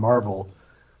Captain Marvel.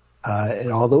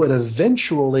 And although it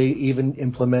eventually even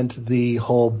implemented the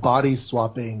whole body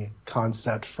swapping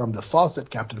concept from the Fawcett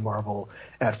Captain Marvel,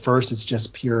 at first it's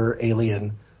just pure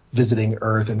alien visiting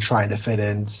Earth and trying to fit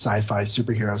in sci-fi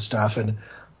superhero stuff, and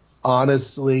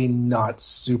honestly not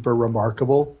super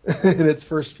remarkable in its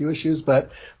first few issues.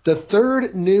 But the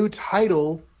third new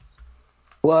title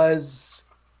was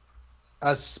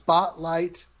a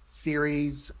spotlight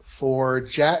series for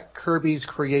Jack Kirby's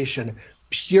creation,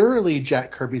 purely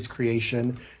Jack Kirby's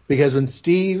creation, because when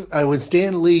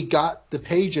Stan Lee got the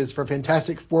pages for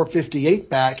Fantastic 458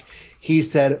 back, he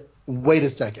said, wait a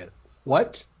second,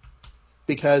 what?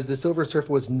 Because the Silver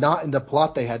Surfer was not in the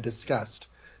plot they had discussed.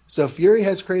 So Fury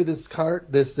has created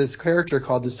this character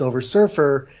called the Silver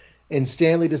Surfer, and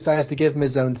Stan Lee decides to give him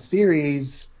his own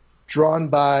series drawn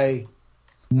by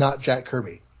not Jack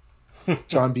Kirby,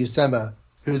 John Buscema,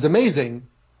 who's amazing,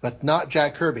 but not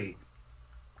Jack Kirby.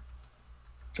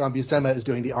 John Buscema is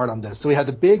doing the art on this. So we had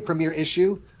the big premiere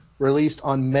issue released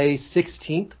on May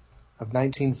 16th of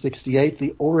 1968,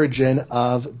 the origin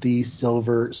of the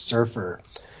Silver Surfer.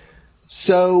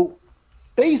 So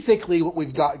basically what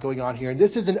we've got going on here, and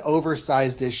this is an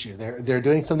oversized issue. They're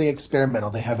doing something experimental.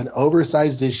 They have an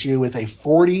oversized issue with a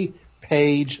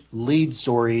 40-page lead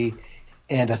story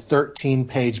and a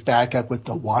 13-page backup with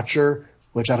the Watcher,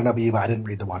 which I don't know about you, but I didn't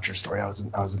read the Watcher story. I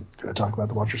wasn't going to talk about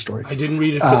the Watcher story. I didn't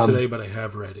read it till today, but I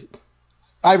have read it.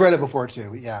 I've read it before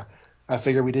too. Yeah, I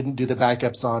figure we didn't do the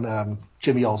backups on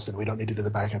Jimmy Olsen. We don't need to do the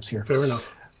backups here. Fair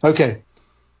enough. Okay.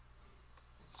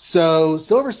 So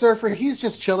Silver Surfer, he's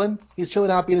just chilling. He's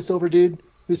chilling out being a silver dude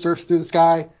who surfs through the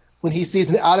sky. When he sees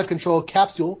an out-of-control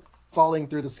capsule falling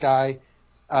through the sky,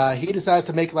 he decides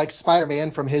to make like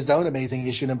Spider-Man from his own Amazing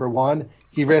Issue #1.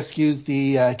 He rescues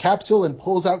the capsule and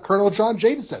pulls out Colonel John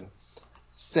Jameson,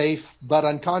 safe but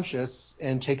unconscious,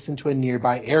 and takes him to a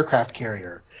nearby aircraft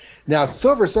carrier. Now,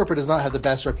 Silver Surfer does not have the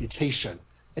best reputation,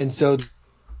 and so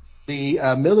the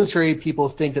military people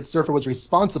think that Surfer was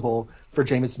responsible for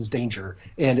Jameson's danger,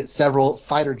 and several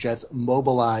fighter jets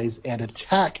mobilize and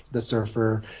attack the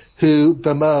Surfer, who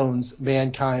bemoans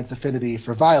mankind's affinity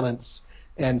for violence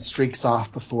and streaks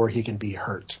off before he can be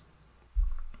hurt.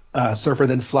 Surfer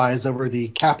then flies over the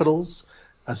capitals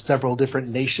of several different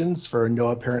nations for no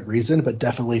apparent reason, but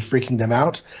definitely freaking them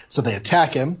out, so they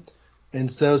attack him. And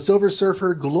so Silver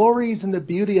Surfer glories in the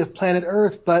beauty of planet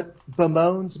Earth, but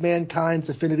bemoans mankind's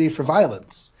affinity for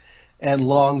violence and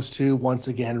longs to once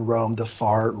again roam the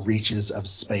far reaches of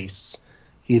space.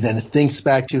 He then thinks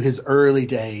back to his early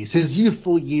days, his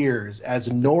youthful years as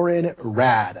Norrin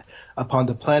Radd upon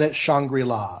the planet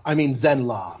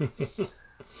Zenla.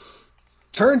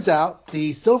 Turns out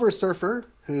the Silver Surfer,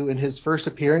 who in his first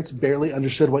appearance barely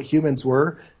understood what humans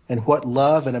were and what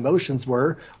love and emotions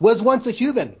were, was once a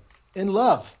human in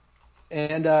love.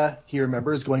 And he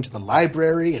remembers going to the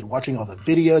library and watching all the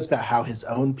videos about how his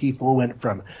own people went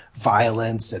from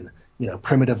violence and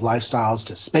primitive lifestyles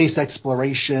to space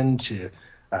exploration to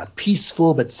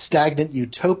peaceful but stagnant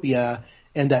utopia.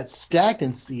 And that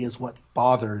stagnancy is what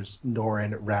bothers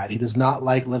Norrin Radd. He does not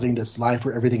like living this life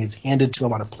where everything is handed to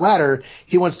him on a platter.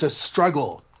 He wants to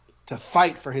struggle, to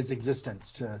fight for his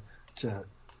existence, to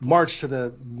march to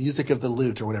the music of the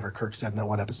lute, or whatever Kirk said in that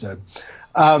one episode.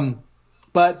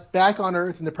 But back on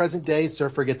Earth in the present day,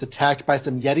 Surfer gets attacked by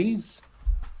some Yetis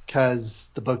because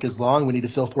the book is long. We need to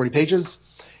fill 40 pages.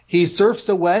 He surfs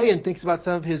away and thinks about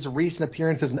some of his recent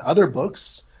appearances in other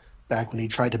books, back when he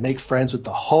tried to make friends with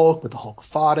the Hulk, but the Hulk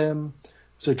fought him.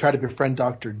 So he tried to befriend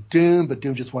Dr. Doom, but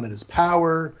Doom just wanted his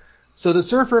power. So the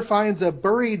Surfer finds a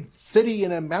buried city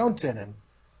in a mountain and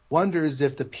wonders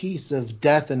if the peace of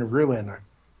death and ruin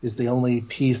is the only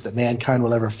peace that mankind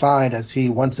will ever find, as he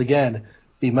once again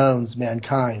bemoans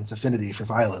mankind's affinity for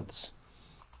violence.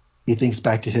 He thinks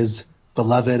back to his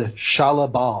beloved Shala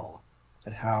Bal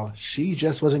and how she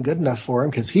just wasn't good enough for him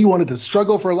because he wanted to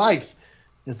struggle for life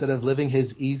instead of living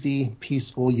his easy,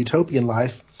 peaceful, utopian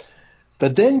life.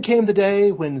 But then came the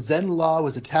day when Zenla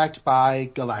was attacked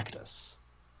by Galactus.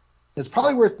 It's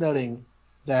probably worth noting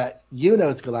that you know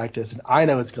it's Galactus and I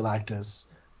know it's Galactus,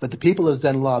 but the people of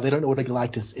Zenn-La, they don't know what a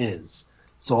Galactus is.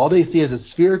 So all they see is a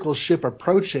spherical ship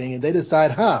approaching, and they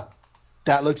decide,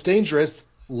 that looks dangerous.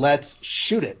 Let's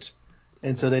shoot it.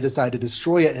 And so they decide to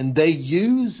destroy it, and they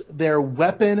use their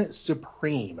weapon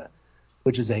supreme,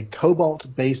 which is a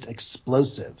cobalt-based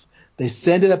explosive. They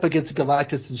send it up against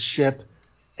Galactus' ship,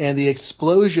 and the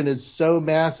explosion is so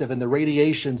massive and the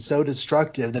radiation so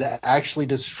destructive that it actually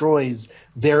destroys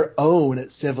their own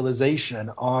civilization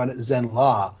on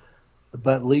Zenn-La,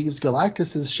 but leaves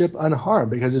Galactus' ship unharmed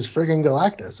because it's friggin'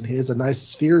 Galactus, and he has a nice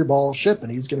sphere ball ship,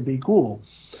 and he's going to be cool.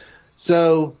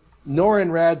 So Norrin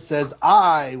Radd says,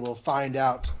 I will find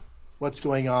out what's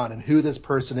going on and who this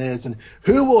person is and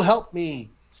who will help me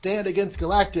stand against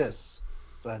Galactus.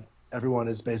 But everyone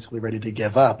is basically ready to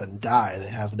give up and die. They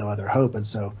have no other hope. And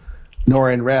so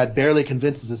Norrin Radd barely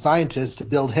convinces the scientists to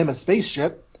build him a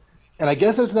spaceship. And I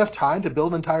guess there's enough time to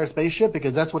build an entire spaceship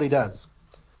because that's what he does.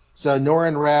 So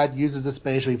Norrin Radd uses the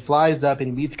spaceship. He flies up and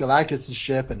he meets Galactus'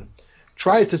 ship and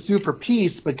tries to sue for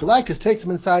peace. But Galactus takes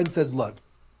him inside and says, look,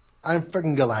 I'm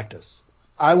freaking Galactus.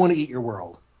 I want to eat your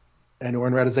world. And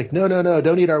Norrin Radd is like, no,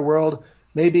 don't eat our world.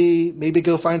 Maybe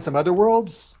go find some other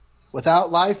worlds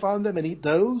without life on them and eat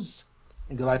those.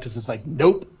 And Galactus is like,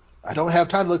 nope, I don't have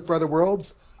time to look for other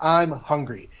worlds. I'm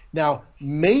hungry. Now,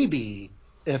 maybe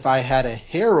if I had a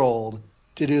herald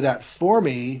to do that for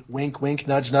me, wink, wink,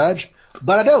 nudge, nudge,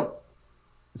 but I don't.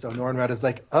 So Norrin Radd is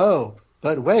like, oh,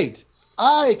 but wait,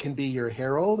 I can be your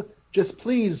herald. Just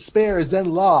please spare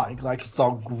Zenn-La. And Galactus is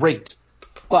all great.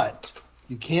 But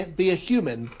you can't be a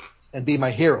human and be my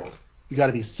herald. You got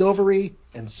to be silvery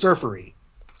and surfery.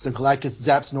 So Galactus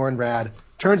zaps Norrin Radd,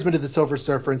 turns him into the Silver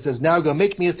Surfer, and says, now go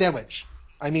make me a sandwich.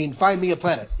 Find me a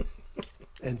planet.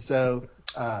 And so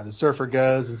the surfer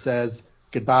goes and says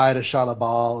goodbye to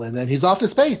Shalabal, and then he's off to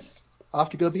space, off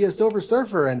to go be a Silver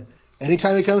Surfer. And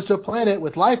anytime he comes to a planet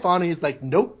with life on it, he's like,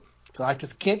 nope,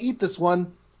 Galactus can't eat this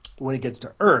one. But when he gets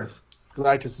to Earth,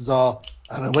 Galactus is all,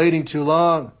 I've been waiting too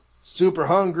long, super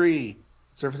hungry.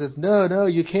 The surfer says, no,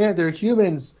 you can't. They're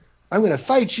humans. I'm going to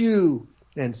fight you.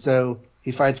 And so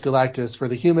he fights Galactus for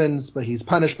the humans, but he's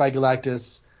punished by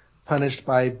Galactus, punished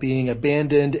by being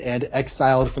abandoned and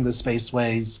exiled from the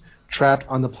spaceways, trapped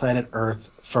on the planet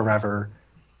Earth forever.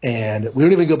 And we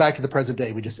don't even go back to the present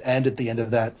day. We just end at the end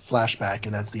of that flashback,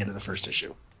 and that's the end of the first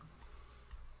issue.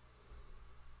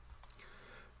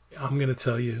 I'm going to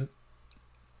tell you,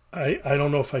 I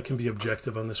don't know if I can be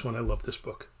objective on this one. I love this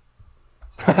book.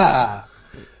 Like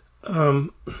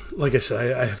I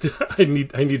said, I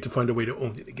need to find a way to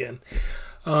own it again.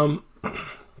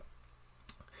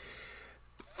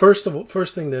 First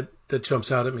thing that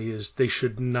jumps out at me is they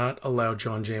should not allow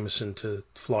John Jameson to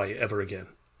fly ever again.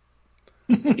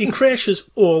 He crashes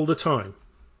all the time.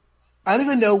 I don't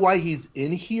even know why he's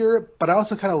in here, but I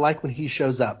also kind of like when he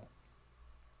shows up.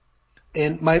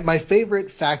 And my favorite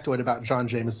factoid about John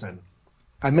Jameson,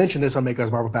 I mentioned this on Make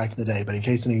Us Marvel back in the day, but in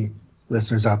case any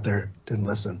listeners out there didn't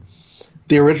listen,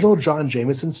 the original John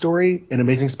Jameson story in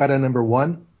Amazing Spider-Man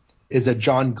 #1 is a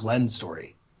John Glenn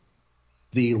story.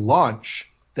 The launch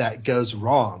that goes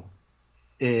wrong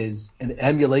is an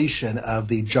emulation of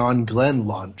the John Glenn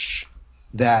launch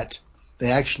that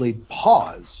they actually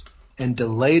paused and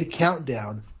delayed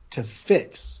countdown to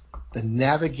fix the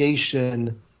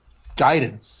navigation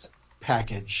guidance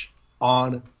package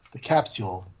on the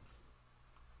capsule,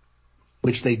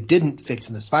 which they didn't fix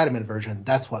in the Spider-Man version.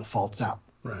 That's what faults out.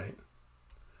 Right.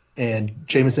 And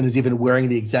Jameson is even wearing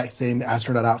the exact same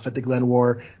astronaut outfit that Glenn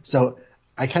wore. So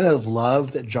I kind of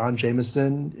love that John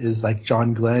Jameson is like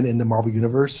John Glenn in the Marvel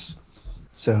Universe.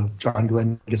 So John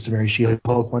Glenn gets to marry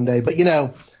She-Hulk one day. But,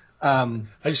 I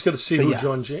just got to see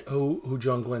who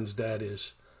John Glenn's dad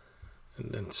is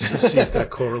and then see if that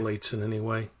correlates in any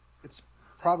way. It's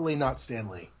probably not Stan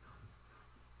Lee.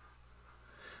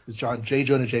 J.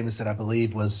 Jonah Jameson, I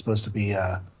believe, was supposed to be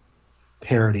a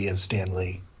parody of Stan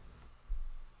Lee.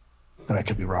 But I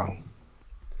could be wrong.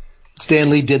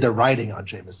 Stan Lee did the writing on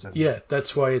Jameson. Yeah,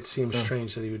 that's why it seems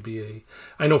strange that he would be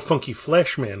I know Funky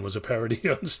Flashman was a parody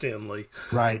on Stan Lee.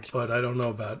 Right. But I don't know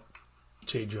about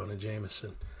J. Jonah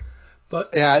Jameson. But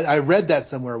yeah, I read that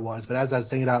somewhere once, but as I was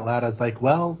saying it out loud, I was like,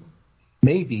 well,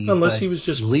 maybe. Unless he was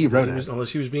just Lee wrote it. Unless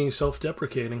he was being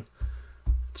self-deprecating.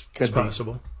 It's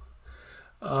possible.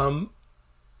 The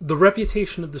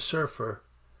reputation of the Surfer,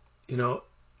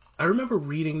 I remember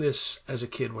reading this as a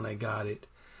kid when I got it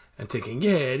and thinking,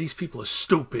 yeah, these people are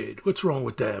stupid. What's wrong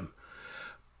with them?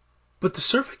 But the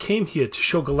Surfer came here to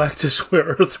show Galactus where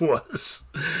Earth was.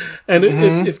 And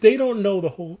if they don't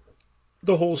know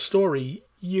the whole story,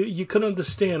 you can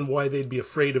understand why they'd be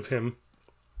afraid of him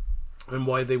and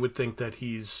why they would think that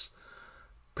he's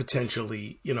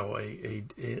potentially,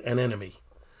 an enemy.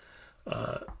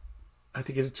 I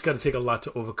think it's got to take a lot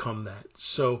to overcome that.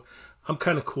 So I'm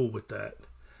kind of cool with that.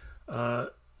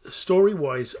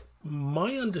 Story-wise,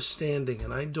 my understanding,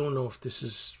 and I don't know if this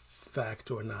is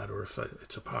fact or not, or if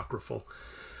it's apocryphal,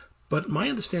 but my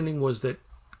understanding was that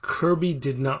Kirby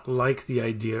did not like the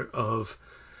idea of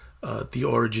the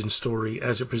origin story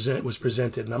as it was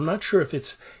presented. And I'm not sure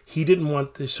if he didn't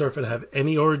want the Surfer to have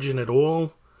any origin at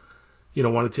all,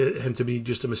 wanted him to be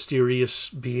just a mysterious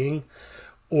being,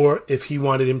 or if he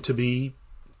wanted him to be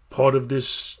part of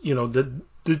this,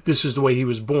 this is the way he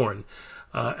was born,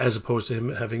 as opposed to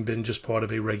him having been just part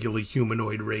of a regular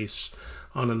humanoid race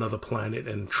on another planet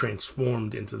and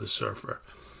transformed into the Surfer.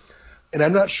 And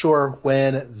I'm not sure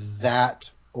when that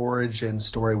origin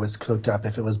story was cooked up,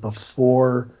 if it was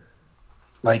before,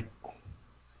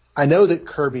 I know that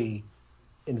Kirby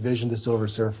envisioned the Silver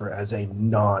Surfer as a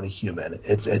non-human.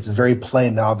 It's very plain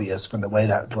and obvious from the way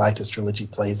that Galactus trilogy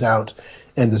plays out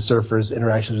and the Surfer's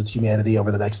interactions with humanity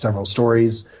over the next several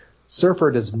stories.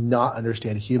 Surfer does not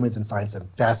understand humans and finds them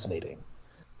fascinating.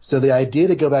 So the idea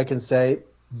to go back and say,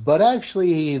 but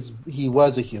actually he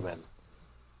was a human,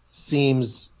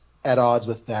 seems at odds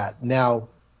with that. Now,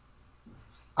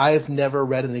 I've never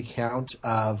read an account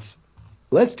of,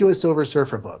 let's do a Silver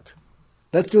Surfer book.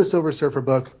 Let's do a Silver Surfer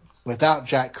book without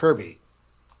Jack Kirby.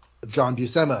 John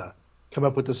Buscema come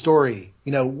up with the story.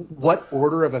 What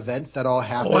order of events that all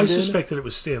happened I suspected it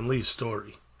was Stan Lee's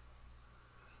story.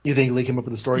 You think Lee came up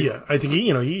with the story? Yeah, I think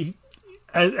he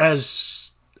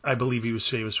as I believe he was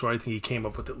famous for, I think he came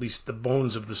up with at least the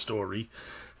bones of the story,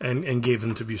 and gave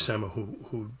them to Buscema,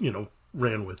 who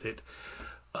ran with it.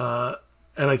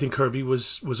 And I think Kirby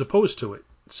was opposed to it,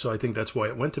 so I think that's why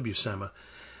it went to Buscema.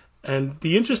 And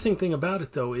the interesting thing about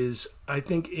it, though, is I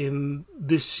think in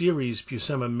this series,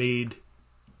 Buscema made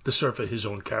the Surfer his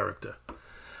own character.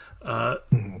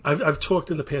 I've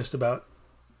talked in the past about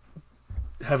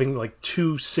having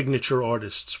two signature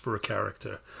artists for a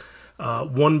character.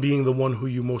 One being the one who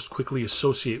you most quickly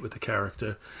associate with the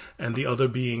character, and the other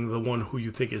being the one who you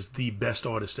think is the best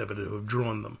artist ever to have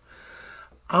drawn them.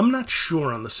 I'm not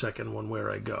sure on the second one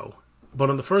where I go, but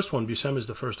on the first one, Buscema is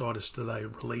the first artist that I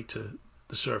relate to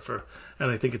the Surfer, and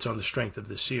I think it's on the strength of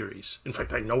this series. In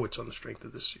fact, I know it's on the strength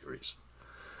of this series.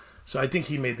 So I think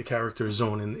he made the character his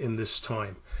own in this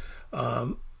time.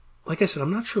 Like I said,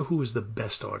 I'm not sure who is the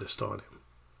best artist on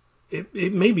him.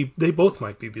 It may be, they both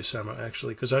might be Buscema,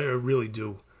 actually, because I really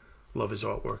do love his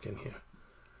artwork in here.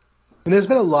 And there's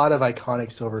been a lot of iconic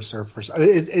Silver Surfers.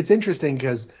 It's interesting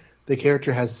because the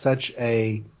character has such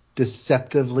a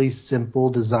deceptively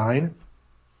simple design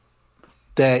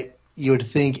that you would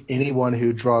think anyone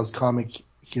who draws comic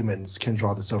humans can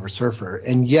draw the Silver Surfer.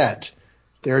 And yet,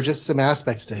 there are just some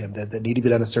aspects to him that need to be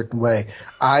done a certain way.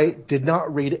 I did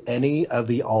not read any of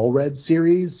the All Red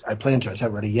series. I plan to. I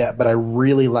haven't read it yet, but I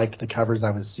really liked the covers I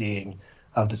was seeing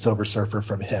of the Silver Surfer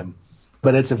from him.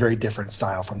 But it's a very different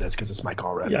style from this because it's Mike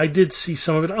Allred. Yeah, I did see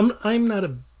some of it. I'm not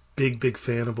a big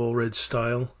fan of Allred's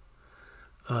style.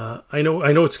 I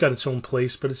know it's got its own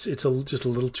place, but it's just a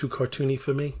little too cartoony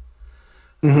for me.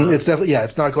 Mm-hmm. It's definitely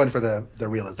it's not going for the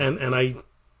realism. And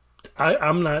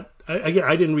I'm not. Again,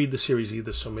 I didn't read the series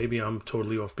either, so maybe I'm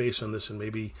totally off base on this, and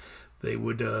maybe they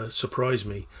would surprise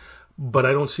me. But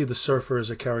I don't see the Surfer as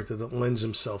a character that lends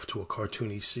himself to a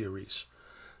cartoony series.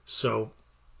 So,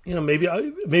 maybe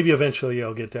eventually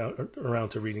I'll get around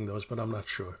to reading those, but I'm not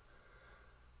sure.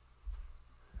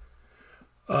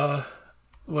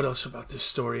 What else about this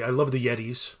story? I love the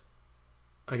Yetis.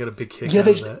 I got a big kick out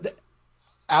of that.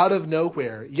 Out of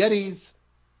nowhere, Yetis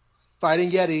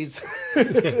fighting Yetis.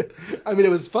 I mean,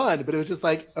 it was fun, but it was just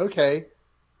like, okay.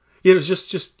 Yeah, it was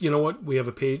just you know what? We have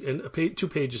a page and 2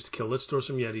 pages to kill. Let's throw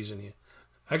some Yetis in here.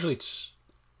 Actually, is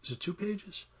it 2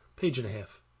 pages? Page and a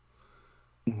half.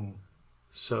 Mm-hmm.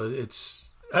 So it's,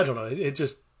 I don't know.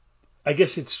 I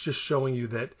guess it's just showing you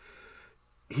that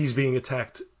he's being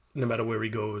attacked no matter where he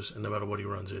goes and no matter what he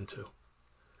runs into.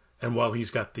 And while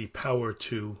he's got the power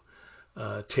to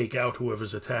take out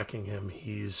whoever's attacking him,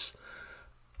 he's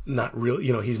not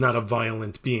real. He's not a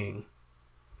violent being.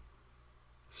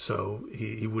 So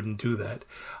he wouldn't do that.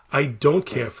 I don't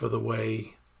care for the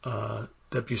way that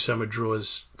Buscema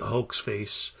draws the Hulk's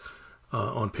face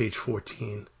on page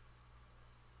 14.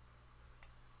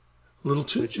 A little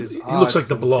too. Which is he odd, looks like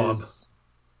the Blob.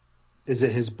 Is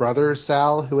it his brother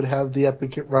Sal who would have the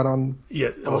epic run on? Yeah.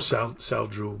 Hulk? Sal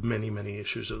drew many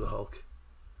issues of the Hulk.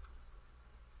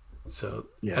 So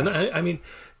yeah. And I mean,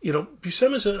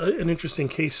 Buscema's an interesting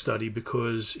case study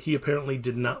because he apparently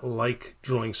did not like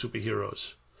drawing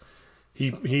superheroes.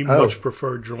 He much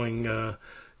preferred drawing,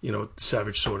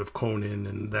 Savage Sword of Conan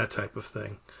and that type of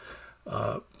thing.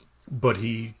 But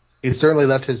he certainly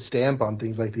left his stamp on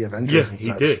things like the Avengers. Yeah, and he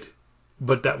such. did.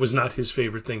 But that was not his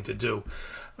favorite thing to do.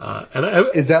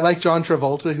 Is that like John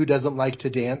Travolta, who doesn't like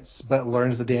to dance but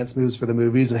learns the dance moves for the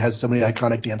movies and has so many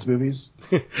iconic dance movies?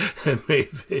 That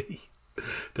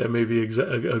may be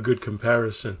a good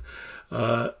comparison.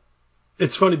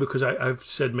 It's funny because I've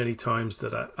said many times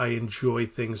that I enjoy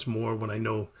things more when I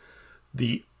know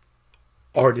the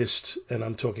artist, and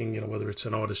I'm talking, whether it's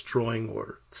an artist drawing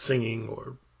or singing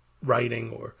or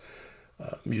writing or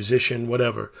musician,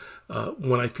 whatever,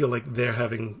 when I feel like they're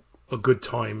having a good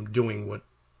time doing what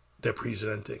they're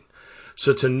presenting.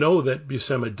 So to know that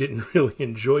Buscema didn't really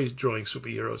enjoy drawing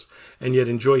superheroes and yet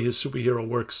enjoy his superhero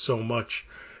work so much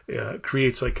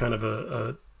creates like kind of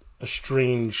a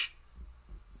strange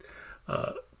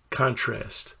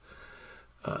contrast.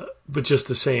 But just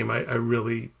the same, I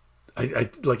really,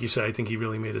 like you said, I think he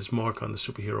really made his mark on the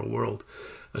superhero world,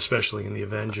 especially in the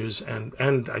Avengers and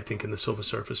I think in the Silver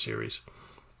Surfer series.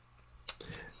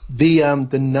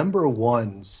 The number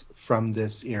ones from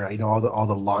this era, all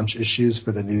the launch issues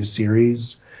for the new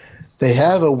series, they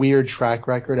have a weird track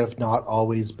record of not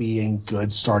always being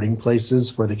good starting places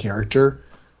for the character.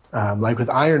 Like with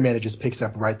Iron Man, it just picks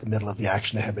up right in the middle of the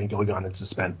action that had been going on in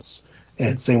suspense.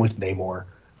 And same with Namor.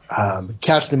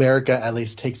 Captain America at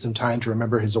least takes some time to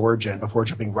remember his origin before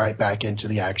jumping right back into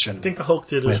the action. I think the Hulk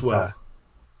did as well.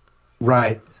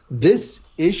 Right. This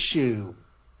issue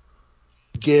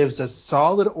gives a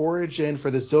solid origin for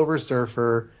the Silver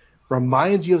Surfer,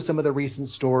 reminds you of some of the recent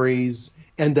stories,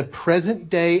 and the present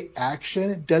day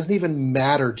action doesn't even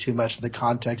matter too much in the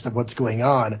context of what's going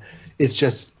on. It's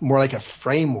just more like a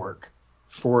framework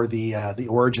for the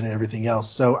origin and everything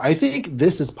else. So I think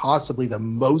this is possibly the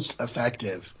most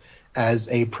effective as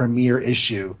a premiere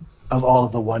issue of all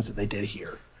of the ones that they did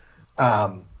here.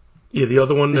 The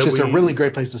other one it's just a really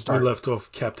great place to start. We left off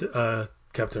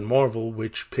Captain Marvel,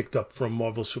 which picked up from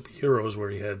Marvel Superheroes, where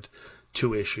he had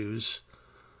 2 issues.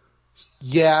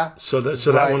 Yeah. So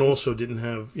that one also didn't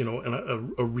have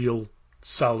a real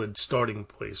solid starting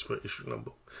place for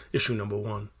issue number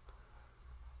 1.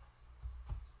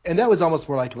 And that was almost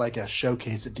more like a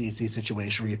showcase at DC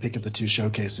situation where you pick up the 2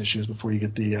 showcase issues before you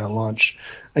get the launch.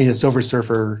 Silver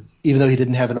Surfer, even though he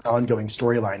didn't have an ongoing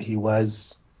storyline, he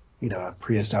was, a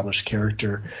pre-established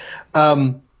character.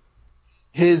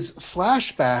 His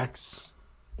flashbacks,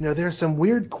 there are some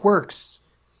weird quirks.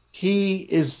 He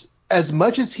is, as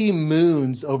much as he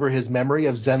moons over his memory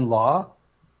of Zen Law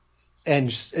and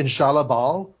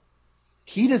Shalabal,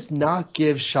 he does not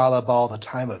give Shalabal the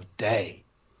time of day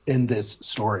in this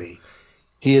story.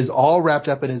 He is all wrapped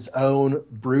up in his own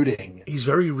brooding. He's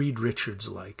very Reed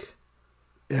Richards-like.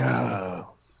 Yeah,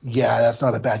 that's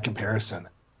not a bad comparison.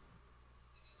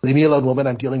 Leave me alone, woman.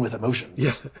 I'm dealing with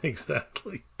emotions. Yeah,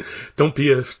 exactly. Don't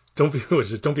be a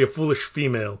foolish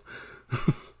female.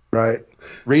 Right.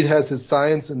 Reed has his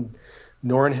science and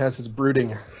Norrin has his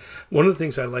brooding. One of the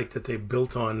things I like that they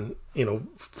built on,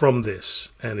 from this,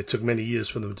 and it took many years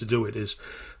for them to do it, is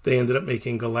they ended up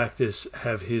making Galactus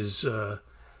have his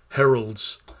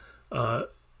heralds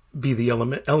be the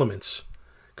elements.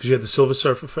 Because you had the Silver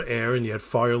Surfer for air, and you had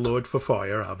Fire Lord for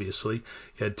fire, obviously.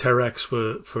 You had Terrax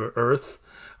for earth,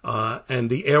 and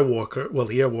the Airwalker. Well,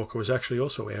 the Airwalker was actually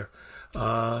also air.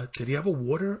 Did he have a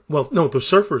water? Well, no, the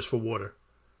Surfer is for water.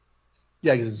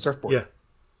 Yeah, because it's a surfboard. Yeah.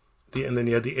 And then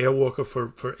you had the Airwalker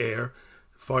for air,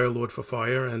 Fire Lord for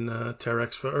fire, and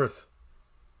Terrax for earth.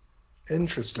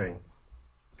 Interesting.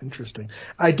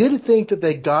 I did think that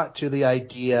they got to the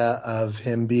idea of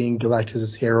him being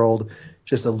Galactus' herald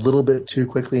just a little bit too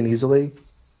quickly and easily,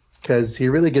 because he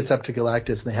really gets up to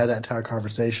Galactus and they had that entire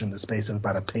conversation in the space of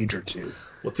about a page or 2.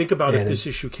 Well, think about if this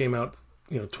issue came out,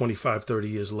 25, 30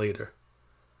 years later.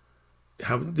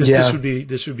 This would be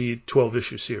a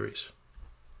 12-issue series.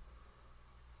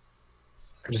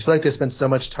 I just feel like they spent so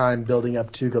much time building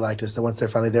up to Galactus that once they're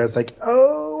finally there, it's like,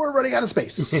 oh, we're running out of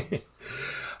space.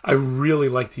 I really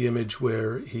like the image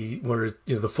where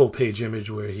the full page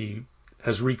image where he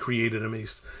has recreated him.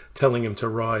 He's telling him to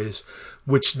rise,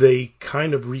 which they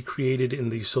kind of recreated in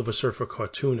the Silver Surfer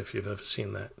cartoon, if you've ever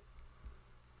seen that.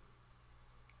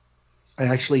 I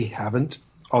actually haven't.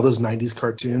 All those 90s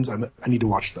cartoons, I need to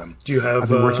watch them. Do you have? I've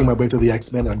been working my way through the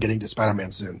X-Men, and I'm getting to Spider-Man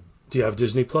soon. Do you have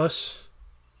Disney Plus?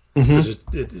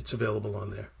 Mm-hmm. It's available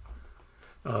on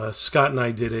there. Scott and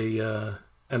I did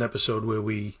an episode where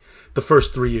the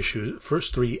first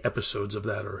 3 episodes of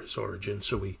that are his origin.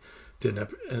 So we did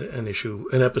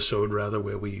an episode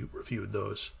where we reviewed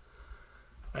those.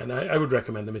 And I would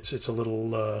recommend them. It's a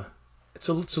little it's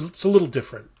a little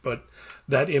different, but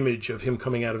that image of him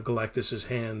coming out of Galactus's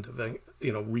hand,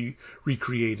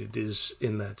 recreated, is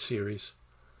in that series.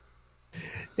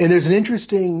 And there's an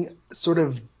interesting sort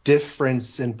of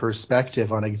difference in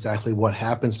perspective on exactly what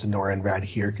happens to Norrinrad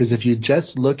here, because if you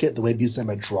just look at the way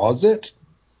Buscema draws it,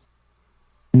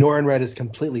 Norrinrad is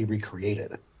completely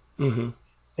recreated. Mm-hmm.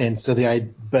 And so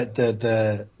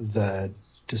the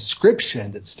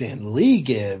description that Stan Lee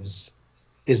gives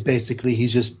is basically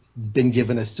he's just been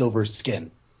given a silver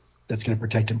skin that's going to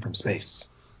protect him from space.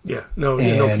 Yeah,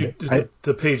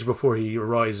 the page before he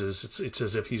arises, it's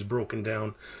as if he's broken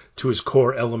down to his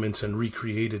core elements and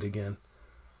recreated again.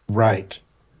 Right.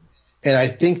 And I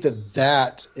think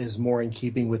that is more in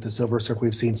keeping with the Silver Surfer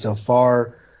we've seen so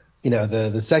far.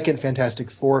 The second Fantastic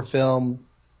Four film,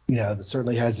 that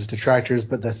certainly has its detractors,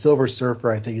 but the Silver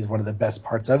Surfer, I think, is one of the best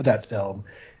parts of that film.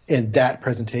 And that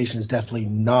presentation is definitely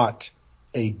not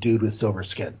a dude with silver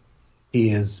skin.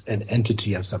 He is an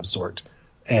entity of some sort.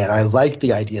 And I like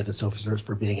the idea of the Silver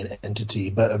Surfer being an entity,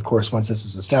 but of course, once this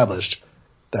is established,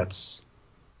 that's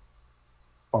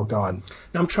all gone.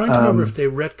 Now, I'm trying to remember if they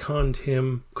retconned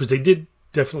him, because they did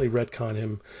definitely retcon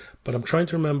him, but I'm trying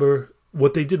to remember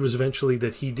what they did was eventually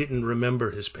that he didn't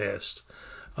remember his past,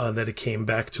 that it came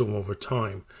back to him over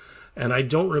time. And I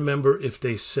don't remember if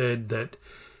they said that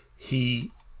he,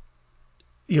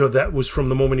 that was from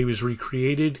the moment he was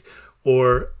recreated,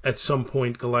 or at some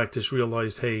point Galactus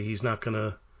realized, hey, he's not going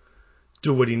to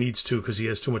do what he needs to because he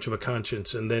has too much of a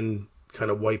conscience, and then kind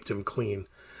of wiped him clean.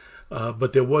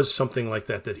 But there was something like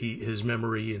that his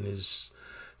memory and his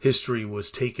history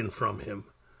was taken from him.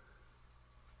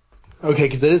 Okay,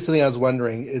 because that is something I was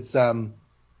wondering. It's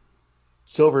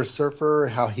Silver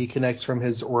Surfer, how he connects from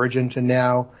his origin to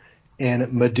now,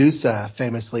 and Medusa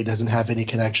famously doesn't have any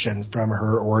connection from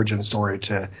her origin story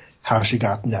to how she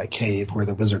got in that cave where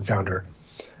the wizard found her.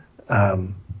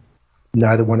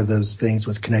 Neither one of those things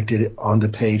was connected on the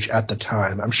page at the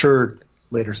time. I'm sure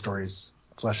later stories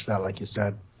fleshed it out, like you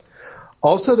said.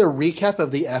 Also, the recap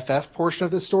of the FF portion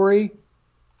of the story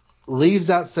leaves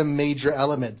out some major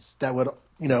elements that would,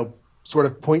 sort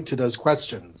of point to those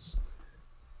questions.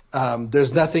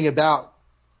 There's nothing about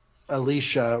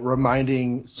Alicia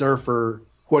reminding Surfer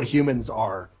what humans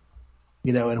are,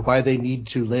 and why they need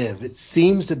to live. It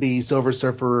seems to be Silver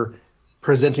Surfer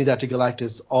presenting that to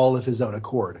Galactus all of his own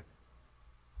accord.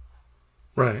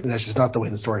 Right. And that's just not the way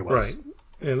the story was.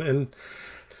 Right. And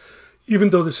even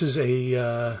though this is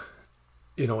an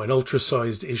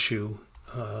ultra-sized issue,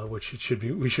 which it should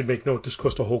be, we should make note this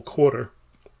cost a whole quarter.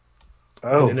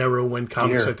 Oh, in an era when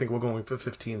comics, dear. I think, were going for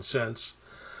 15 cents.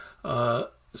 So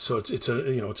it's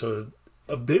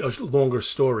a bit a longer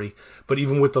story. But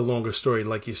even with the longer story,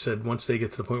 like you said, once they get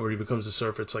to the point where he becomes a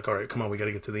surfer, it's like, all right, come on, we got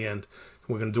to get to the end.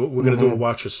 We're gonna do it. We're gonna do a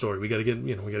Watcher story. We got to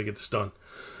get this done.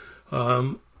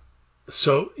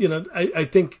 So I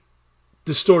think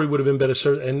the story would have been better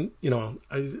served. And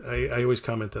I always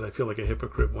comment that I feel like a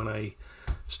hypocrite when I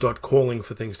start calling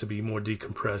for things to be more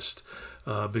decompressed,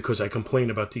 because I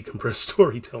complain about decompressed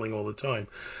storytelling all the time.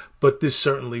 But this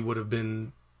certainly would have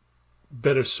been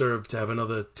better served to have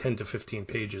another 10 to 15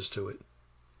 pages to it.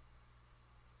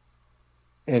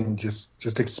 And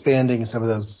just expanding some of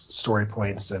those story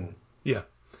points. And yeah.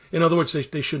 In other words,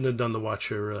 they shouldn't have done the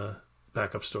Watcher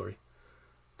backup story.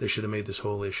 They should have made this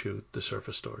whole issue the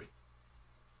Surfer story.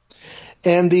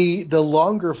 And the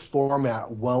longer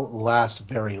format won't last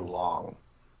very long.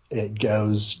 It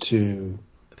goes to,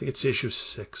 I think it's issue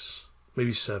 6,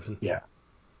 maybe 7. Yeah.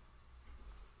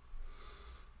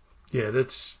 Yeah,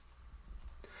 that's.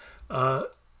 I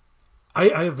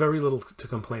have very little to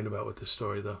complain about with this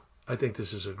story, though. I think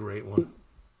this is a great one.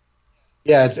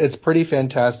 Yeah, it's pretty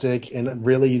fantastic, and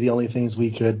really the only things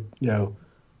we could,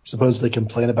 supposedly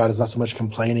complain about is not so much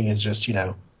complaining as just,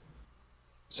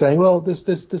 saying, well,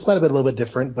 this might have been a little bit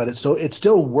different, but it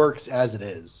still works as it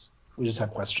is. We just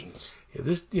have questions. Yeah,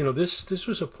 this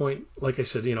was a point, like I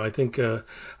said, I think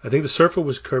the Surfer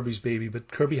was Kirby's baby, but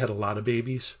Kirby had a lot of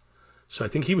babies. So I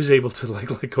think he was able to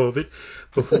let go of it.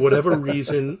 But for whatever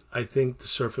reason, I think the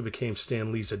Surfer became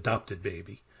Stan Lee's adopted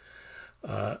baby.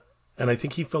 And I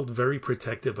think he felt very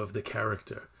protective of the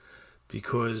character,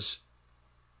 because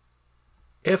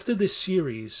after this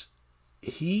series,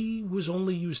 he was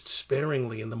only used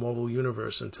sparingly in the Marvel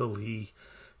Universe until he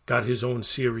got his own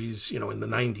series, in the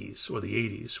 90s or the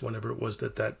 80s, whenever it was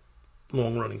that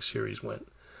long-running series went.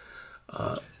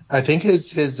 I think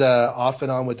his off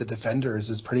and on with the Defenders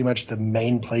is pretty much the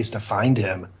main place to find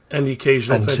him. And the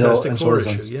occasional Fantastic Four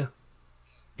issue, yeah.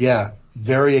 Yeah,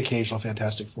 very occasional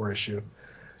Fantastic Four issue.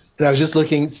 And I was just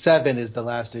looking, 7 is the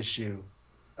last issue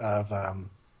of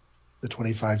the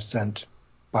 25-cent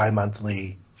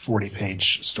bi-monthly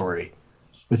 40-page story.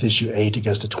 With issue 8, it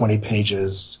goes to 20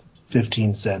 pages,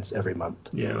 15 cents every month.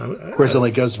 Yeah, of course, it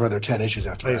only goes for another 10 issues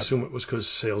after that. I assume it was because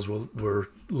sales were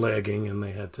lagging and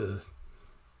they had to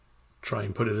try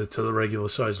and put it to the regular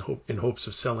size in hopes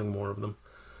of selling more of them.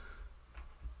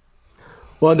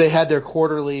 Well, they had their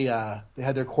quarterly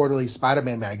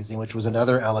Spider-Man magazine, which was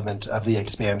another element of the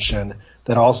expansion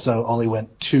that also only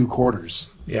went 2 quarters.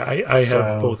 Yeah, I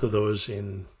have both of those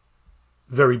in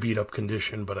very beat up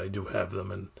condition, but I do have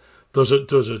them, and those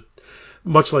are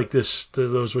much like this.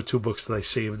 Those were 2 books that I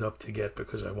saved up to get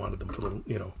because I wanted them for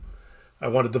I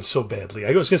wanted them so badly.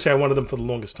 I was gonna say I wanted them for the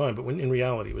longest time, but in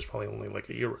reality it was probably only like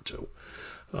a year or 2.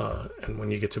 And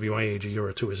when you get to be my age, a year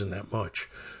or 2 isn't that much.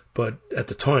 But at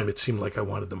the time, it seemed like I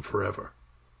wanted them forever.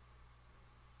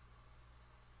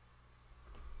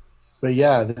 But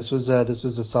yeah, this was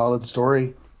a solid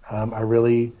story. I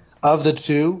really, of the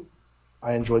 2,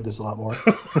 I enjoyed this a lot more.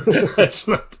 That's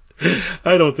not.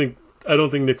 I don't think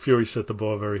Nick Fury set the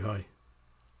bar very high.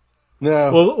 No.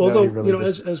 Although really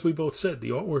as we both said,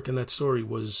 the artwork in that story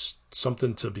was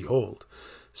something to behold.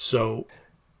 So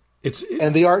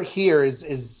and the art here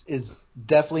is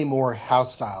definitely more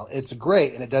house style. It's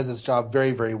great and it does its job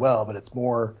very, very well, but it's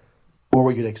more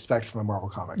what you'd expect from a Marvel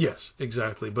comic. Yes,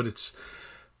 exactly. But it's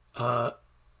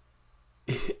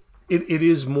it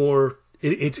is more.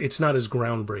 It's not as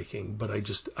groundbreaking, but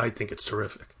I think it's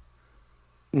terrific.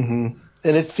 Mm-hmm.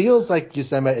 And it feels like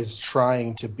Buscema is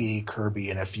trying to be Kirby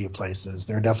in a few places.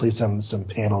 There are definitely some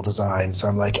panel designs. So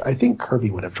I'm like, I think Kirby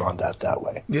would have drawn that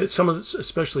way. Yeah,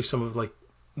 especially some of like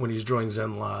when he's drawing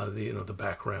Zenla, the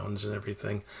backgrounds and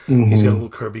everything. Mm-hmm. He's got a little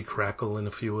Kirby crackle in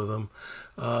a few of them.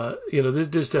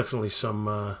 There's definitely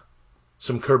some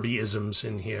Kirby-isms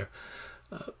in here.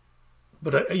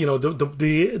 But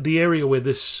the area where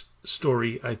this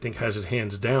story I think has it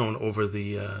hands down over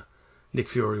the Nick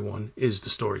Fury one is the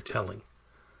storytelling.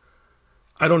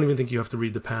 I don't even think you have to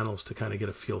read the panels to kind of get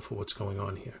a feel for what's going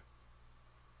on here.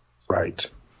 Right.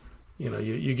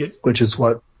 You get, which is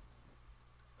what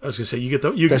I was gonna say. You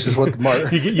get you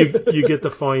get the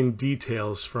fine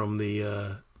details from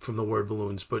the word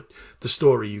balloons, but the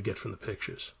story you get from the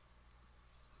pictures.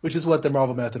 Which is what the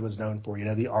Marvel method was known for.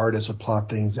 The artist would plot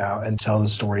things out and tell the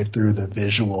story through the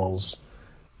visuals,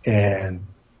 and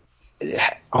it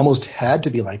almost had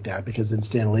to be like that because then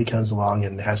Stan Lee comes along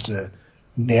and has to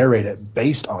narrate it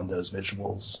based on those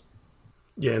visuals.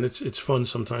 Yeah, and it's fun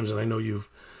sometimes, and I know you've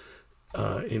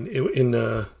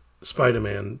in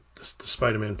Spider-Man, the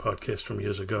Spider-Man podcast from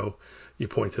years ago, you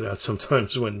pointed out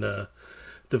sometimes when the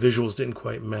visuals didn't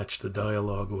quite match the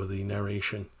dialogue or the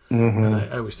narration. Mm-hmm. And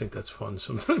I always think that's fun.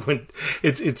 Sometimes when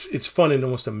it's fun in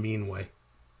almost a mean way.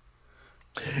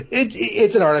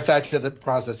 It's an artifact of the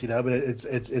process, but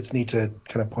it's neat to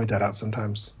kind of point that out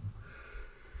sometimes.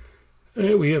 All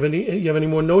right, you have any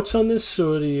more notes on this,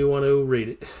 or do you want to rate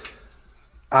it?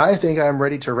 I think I'm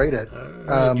ready to rate it.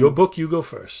 Right, your book, you go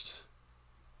first.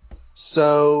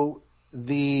 So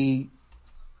the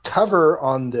cover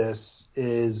on this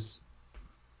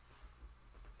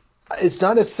it's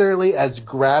not necessarily as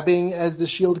grabbing as the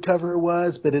Shield cover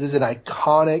was, but it is an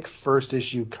iconic first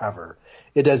issue cover.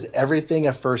 It does everything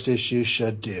a first issue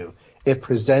should do. It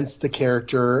presents the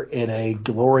character in a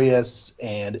glorious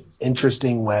and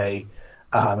interesting way.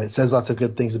 It says lots of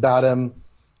good things about him.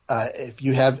 If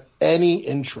you have any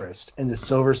interest in the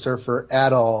Silver Surfer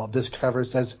at all, this cover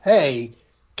says, hey,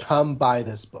 come buy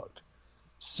this book.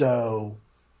 So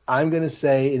I'm going to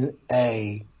say an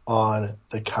A on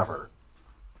the cover.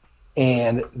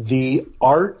 And the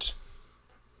art,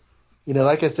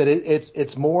 like I said,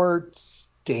 it's more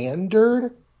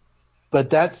standard, but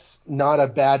that's not a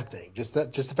bad thing. Just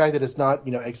the fact that it's not,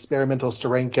 experimental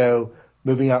Steranko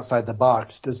moving outside the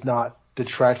box does not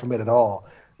detract from it at all.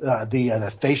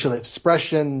 The facial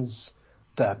expressions,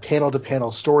 the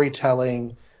panel-to-panel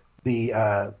storytelling,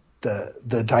 the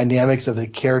dynamics of the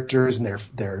characters and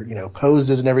their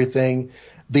poses and everything.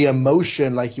 The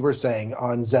emotion, like you were saying,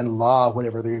 on Zenla,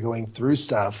 whenever they're going through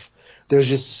stuff, there's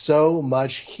just so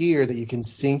much here that you can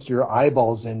sink your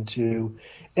eyeballs into.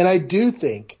 And I do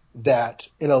think that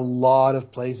in a lot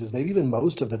of places, maybe even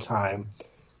most of the time,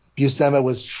 Buscema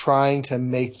was trying to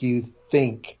make you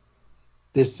think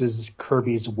this is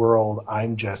Kirby's world.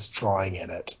 I'm just drawing in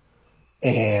it.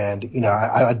 And,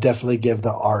 I would definitely give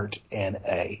the art an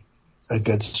A, a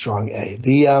good, strong A.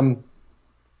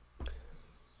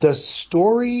 The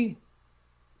story,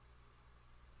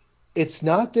 it's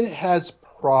not that it has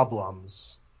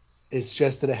problems. It's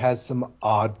just that it has some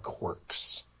odd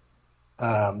quirks.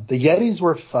 The Yetis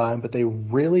were fun, but they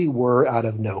really were out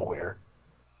of nowhere.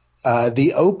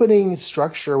 The opening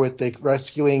structure with the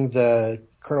rescuing the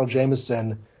Colonel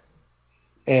Jameson,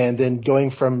 and then going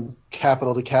from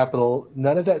capital to capital,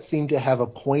 none of that seemed to have a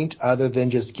point other than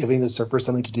just giving the Surfer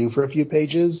something to do for a few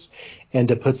pages and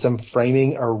to put some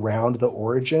framing around the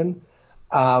origin.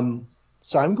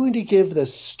 So I'm going to give the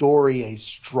story a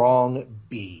strong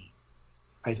B.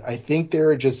 I think there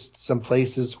are just some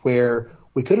places where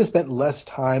we could have spent less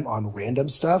time on random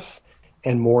stuff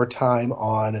and more time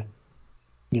on,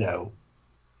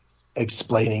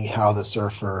 explaining how the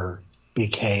Surfer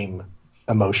became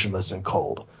emotionless and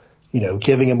cold,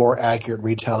 giving a more accurate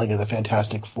retelling of the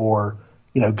Fantastic Four,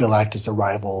 Galactus'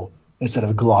 arrival instead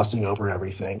of glossing over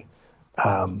everything.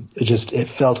 It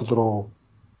felt a little,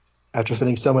 after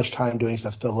spending so much time doing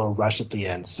stuff, felt a little rushed at the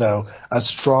end. So a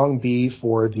strong B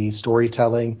for the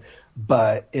storytelling.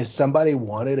 But if somebody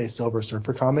wanted a Silver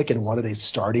Surfer comic and wanted a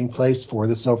starting place for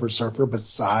the Silver Surfer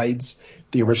besides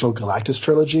the original Galactus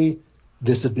trilogy,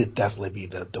 this would definitely be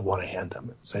the one I hand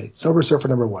them. Say, Silver Surfer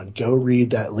 #1, go read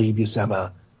that Lee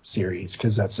Buscema series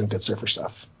because that's some good Surfer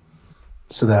stuff.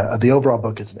 So the overall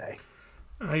book is an A.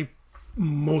 I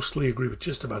mostly agree with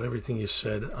just about everything you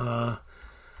said. I'm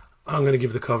going to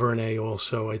give the cover an A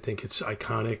also. I think it's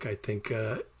iconic. I think,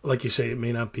 like you say, it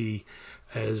may not be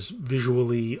as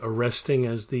visually arresting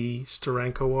as the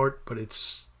Steranko art, but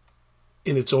it's,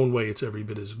 in its own way, it's every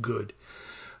bit as good.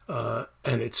 And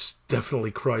it's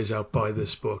definitely cries out by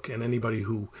this book. And anybody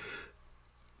who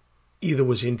either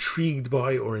was intrigued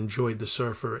by or enjoyed the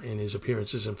Surfer in his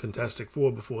appearances in Fantastic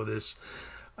Four before this,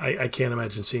 I can't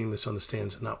imagine seeing this on the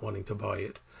stands and not wanting to buy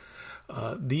it.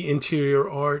 The interior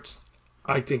art,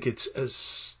 I think it's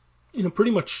as,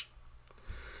 pretty much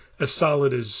as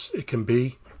solid as it can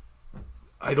be.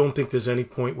 I don't think there's any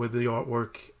point where the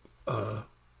artwork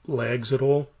lags at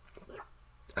all.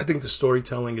 I think the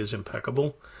storytelling is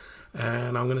impeccable,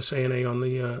 and I'm going to say an A on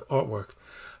the artwork.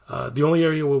 The only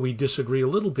area where we disagree a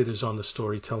little bit is on the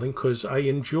storytelling, because I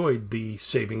enjoyed the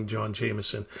Saving John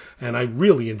Jameson, and I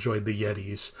really enjoyed the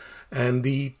Yetis, and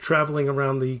the traveling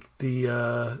around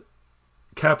the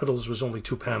capitals was only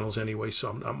 2 panels anyway, so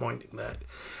I'm not minding that.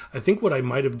 I think what I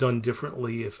might have done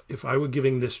differently if I were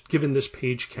given this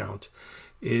page count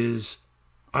is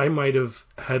I might have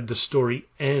had the story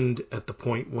end at the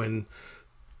point when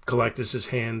Galactus'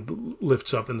 hand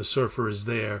lifts up and the Surfer is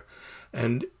there,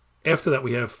 and after that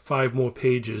we have 5 more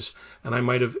pages, and I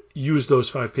might have used those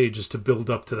 5 pages to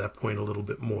build up to that point a little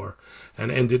bit more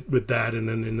and end it with that, and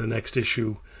then in the next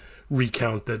issue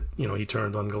recount that he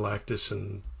turned on Galactus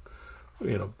and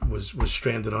was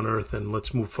stranded on Earth, and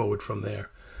let's move forward from there.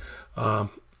 But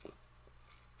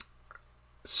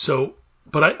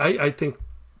I think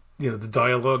the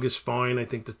dialogue is fine. I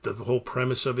think that the whole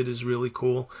premise of it is really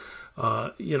cool.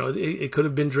 It could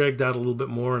have been dragged out a little bit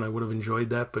more, and I would have enjoyed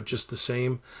that. But just the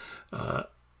same, I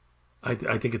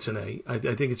think it's an A. I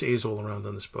think it's A's all around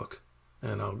on this book,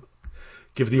 and I'll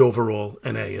give the overall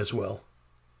an A as well.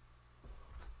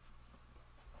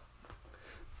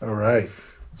 All right.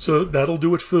 So that'll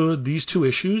do it for these 2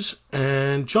 issues.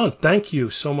 And John, thank you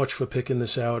so much for picking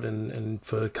this out and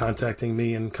for contacting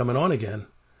me and coming on again.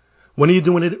 When are you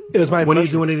doing it? It was my When pleasure. are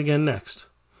you doing it again next?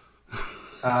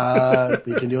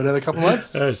 We can do another couple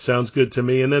months. Sounds good to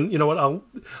me. And then,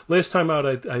 last time out,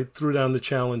 I threw down the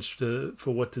challenge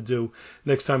for what to do.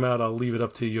 Next time out, I'll leave it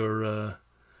up to your,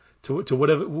 to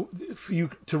whatever, for you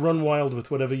to run wild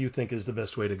with whatever you think is the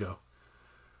best way to go.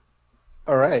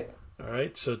 All right. All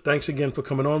right. So thanks again for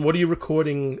coming on. What are you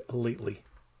recording lately?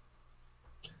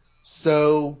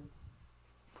 So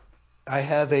I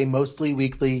have a mostly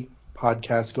weekly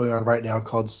podcast going on right now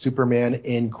called Superman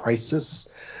in Crisis.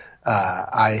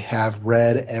 I have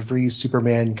read every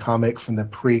Superman comic from the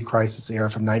pre-Crisis era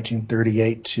from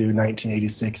 1938 to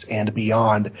 1986 and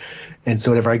beyond. And so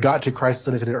whenever I got to Crisis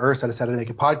on Infinite Earths, I decided to make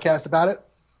a podcast about it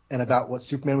and about what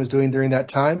Superman was doing during that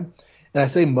time. And I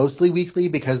say mostly weekly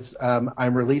because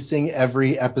I'm releasing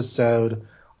every episode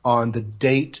on the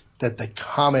date that the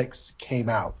comics came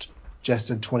out, just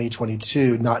in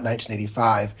 2022, not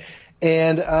 1985.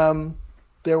 And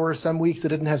there were some weeks that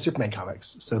didn't have Superman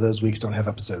comics, so those weeks don't have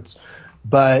episodes.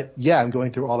 But yeah, I'm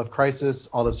going through all of Crisis,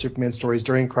 all of Superman stories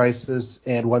during Crisis,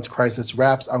 and once Crisis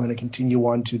wraps, I'm going to continue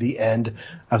on to the end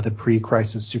of the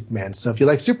pre-Crisis Superman. So if you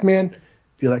like Superman,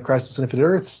 if you like Crisis on Infinite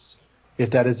Earths,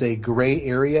 if that is a gray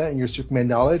area in your Superman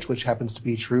knowledge, which happens to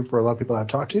be true for a lot of people I've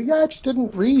talked to, I just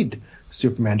didn't read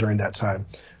Superman during that time,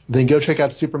 then go check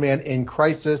out Superman in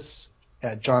Crisis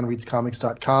at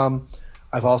johnreadscomics.com.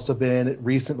 I've also been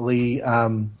recently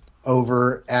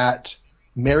over at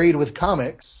Married with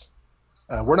Comics.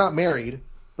 We're not married,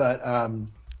 but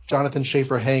Jonathan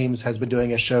Schaefer Hames has been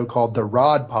doing a show called The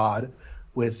Rod Pod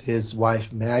with his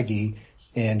wife Maggie.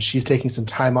 and she's taking some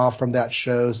time off from that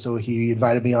show, so he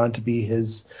invited me on to be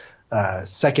his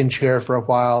second chair for a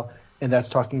while, and that's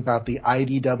talking about the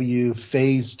IDW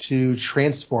Phase 2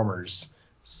 Transformers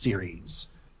series.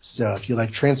 So if you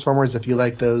like Transformers, if you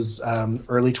like those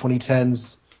early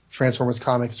 2010s Transformers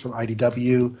comics from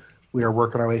IDW, we are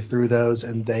working our way through those,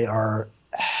 and they are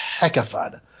hecka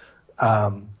fun.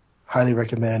 Highly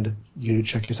recommend you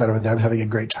check us out over there. I'm having a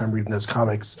great time reading those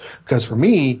comics because for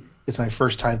me, it's my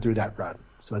first time through that run.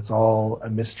 So it's all a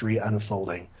mystery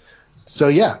unfolding. So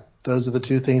yeah, those are the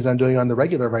two things I'm doing on the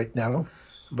regular right now.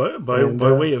 By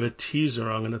way of a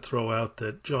teaser, I'm going to throw out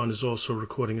that John is also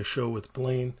recording a show with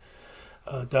Blaine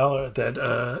Dollar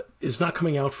that is not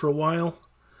coming out for a while.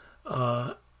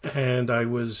 And I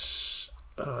was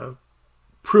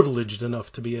privileged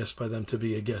enough to be asked by them to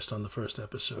be a guest on the first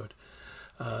episode.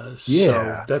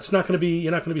 So that's not going to be,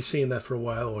 you're not going to be seeing that for a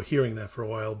while or hearing that for a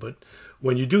while, but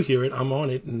when you do hear it, I'm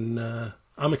on it and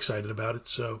I'm excited about it.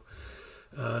 So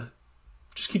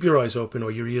just keep your eyes open or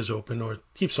your ears open or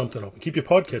keep something open. Keep your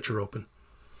podcatcher open.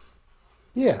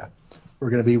 Yeah.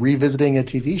 We're going to be revisiting a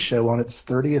TV show on its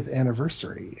 30th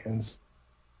anniversary. And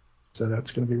so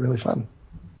that's going to be really fun.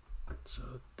 So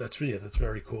that's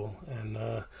very cool.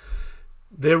 And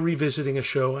they're revisiting a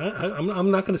show.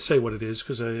 I'm not going to say what it is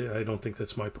because I don't think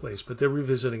that's my place, but they're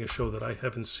revisiting a show that I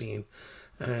haven't seen.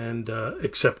 And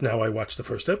except now I watched the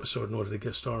first episode in order to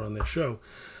guest star on their show.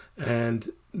 And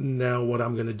now what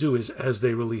I'm going to do is as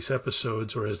they release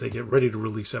episodes or as they get ready to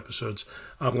release episodes,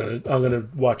 I'm going to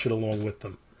watch it along with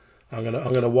them. I'm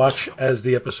going to watch as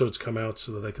the episodes come out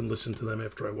so that I can listen to them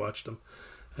after I watch them.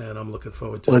 And I'm looking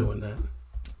forward to doing that.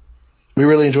 We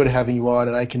really enjoyed having you on,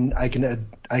 and I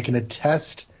can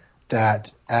attest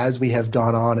that as we have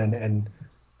gone on and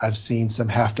I've seen some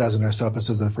half dozen or so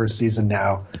episodes of the first season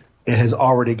now, it has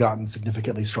already gotten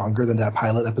significantly stronger than that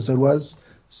pilot episode was.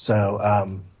 So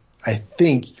I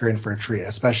think you're in for a treat,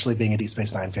 especially being a Deep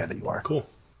Space Nine fan that you are. Cool.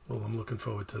 Well, I'm looking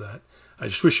forward to that. I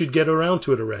just wish you'd get around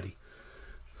to it already.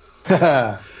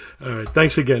 All right.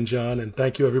 Thanks again, John, and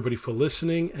thank you everybody for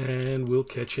listening, and we'll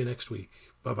catch you next week.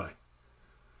 Bye-bye.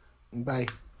 Bye.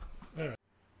 All right.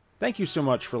 Thank you so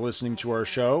much for listening to our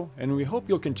show, and we hope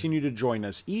you'll continue to join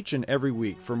us each and every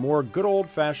week for more good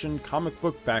old-fashioned comic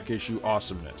book back issue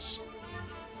awesomeness.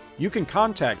 You can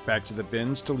contact Back to the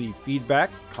Bins to leave feedback,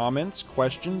 comments,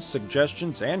 questions,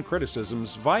 suggestions, and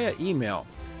criticisms via email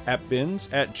at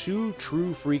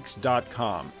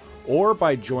bins@twotruefreaks.com or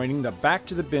by joining the Back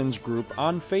to the Bins group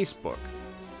on Facebook.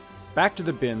 Back to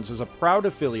the Bins is a proud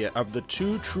affiliate of the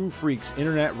Two True Freaks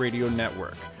Internet Radio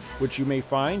Network, which you may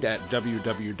find at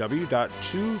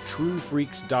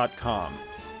www.twotruefreaks.com.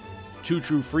 Two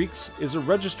True Freaks is a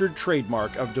registered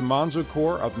trademark of DiManzo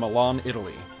Corps of Milan,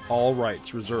 Italy. All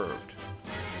rights reserved.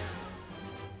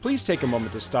 Please take a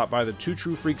moment to stop by the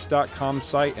twotruefreaks.com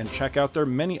site and check out their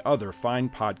many other fine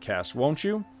podcasts, won't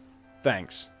you?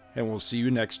 Thanks, and we'll see you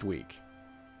next week.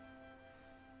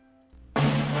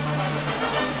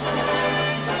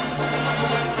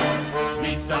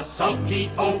 Meet the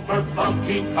sulky,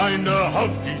 over-bulky, kinda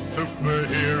hulky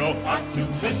superhero. A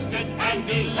two-fisted and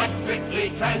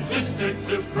electrically transistored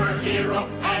superhero.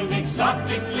 An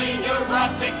exotically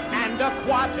neurotic and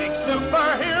aquatic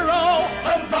superhero.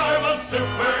 The Marvel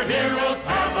superheroes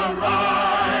have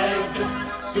arrived.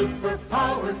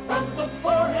 Superpowered from the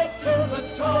forehead to the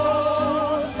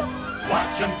toes.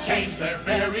 Watch them change their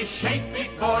very shape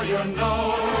before your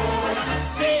nose.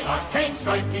 See arcane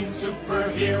striking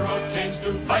superhero change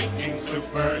to Viking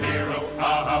superhero. A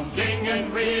humding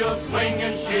and real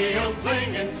swinging shield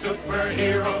flinging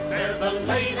superhero. They're the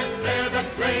latest, they're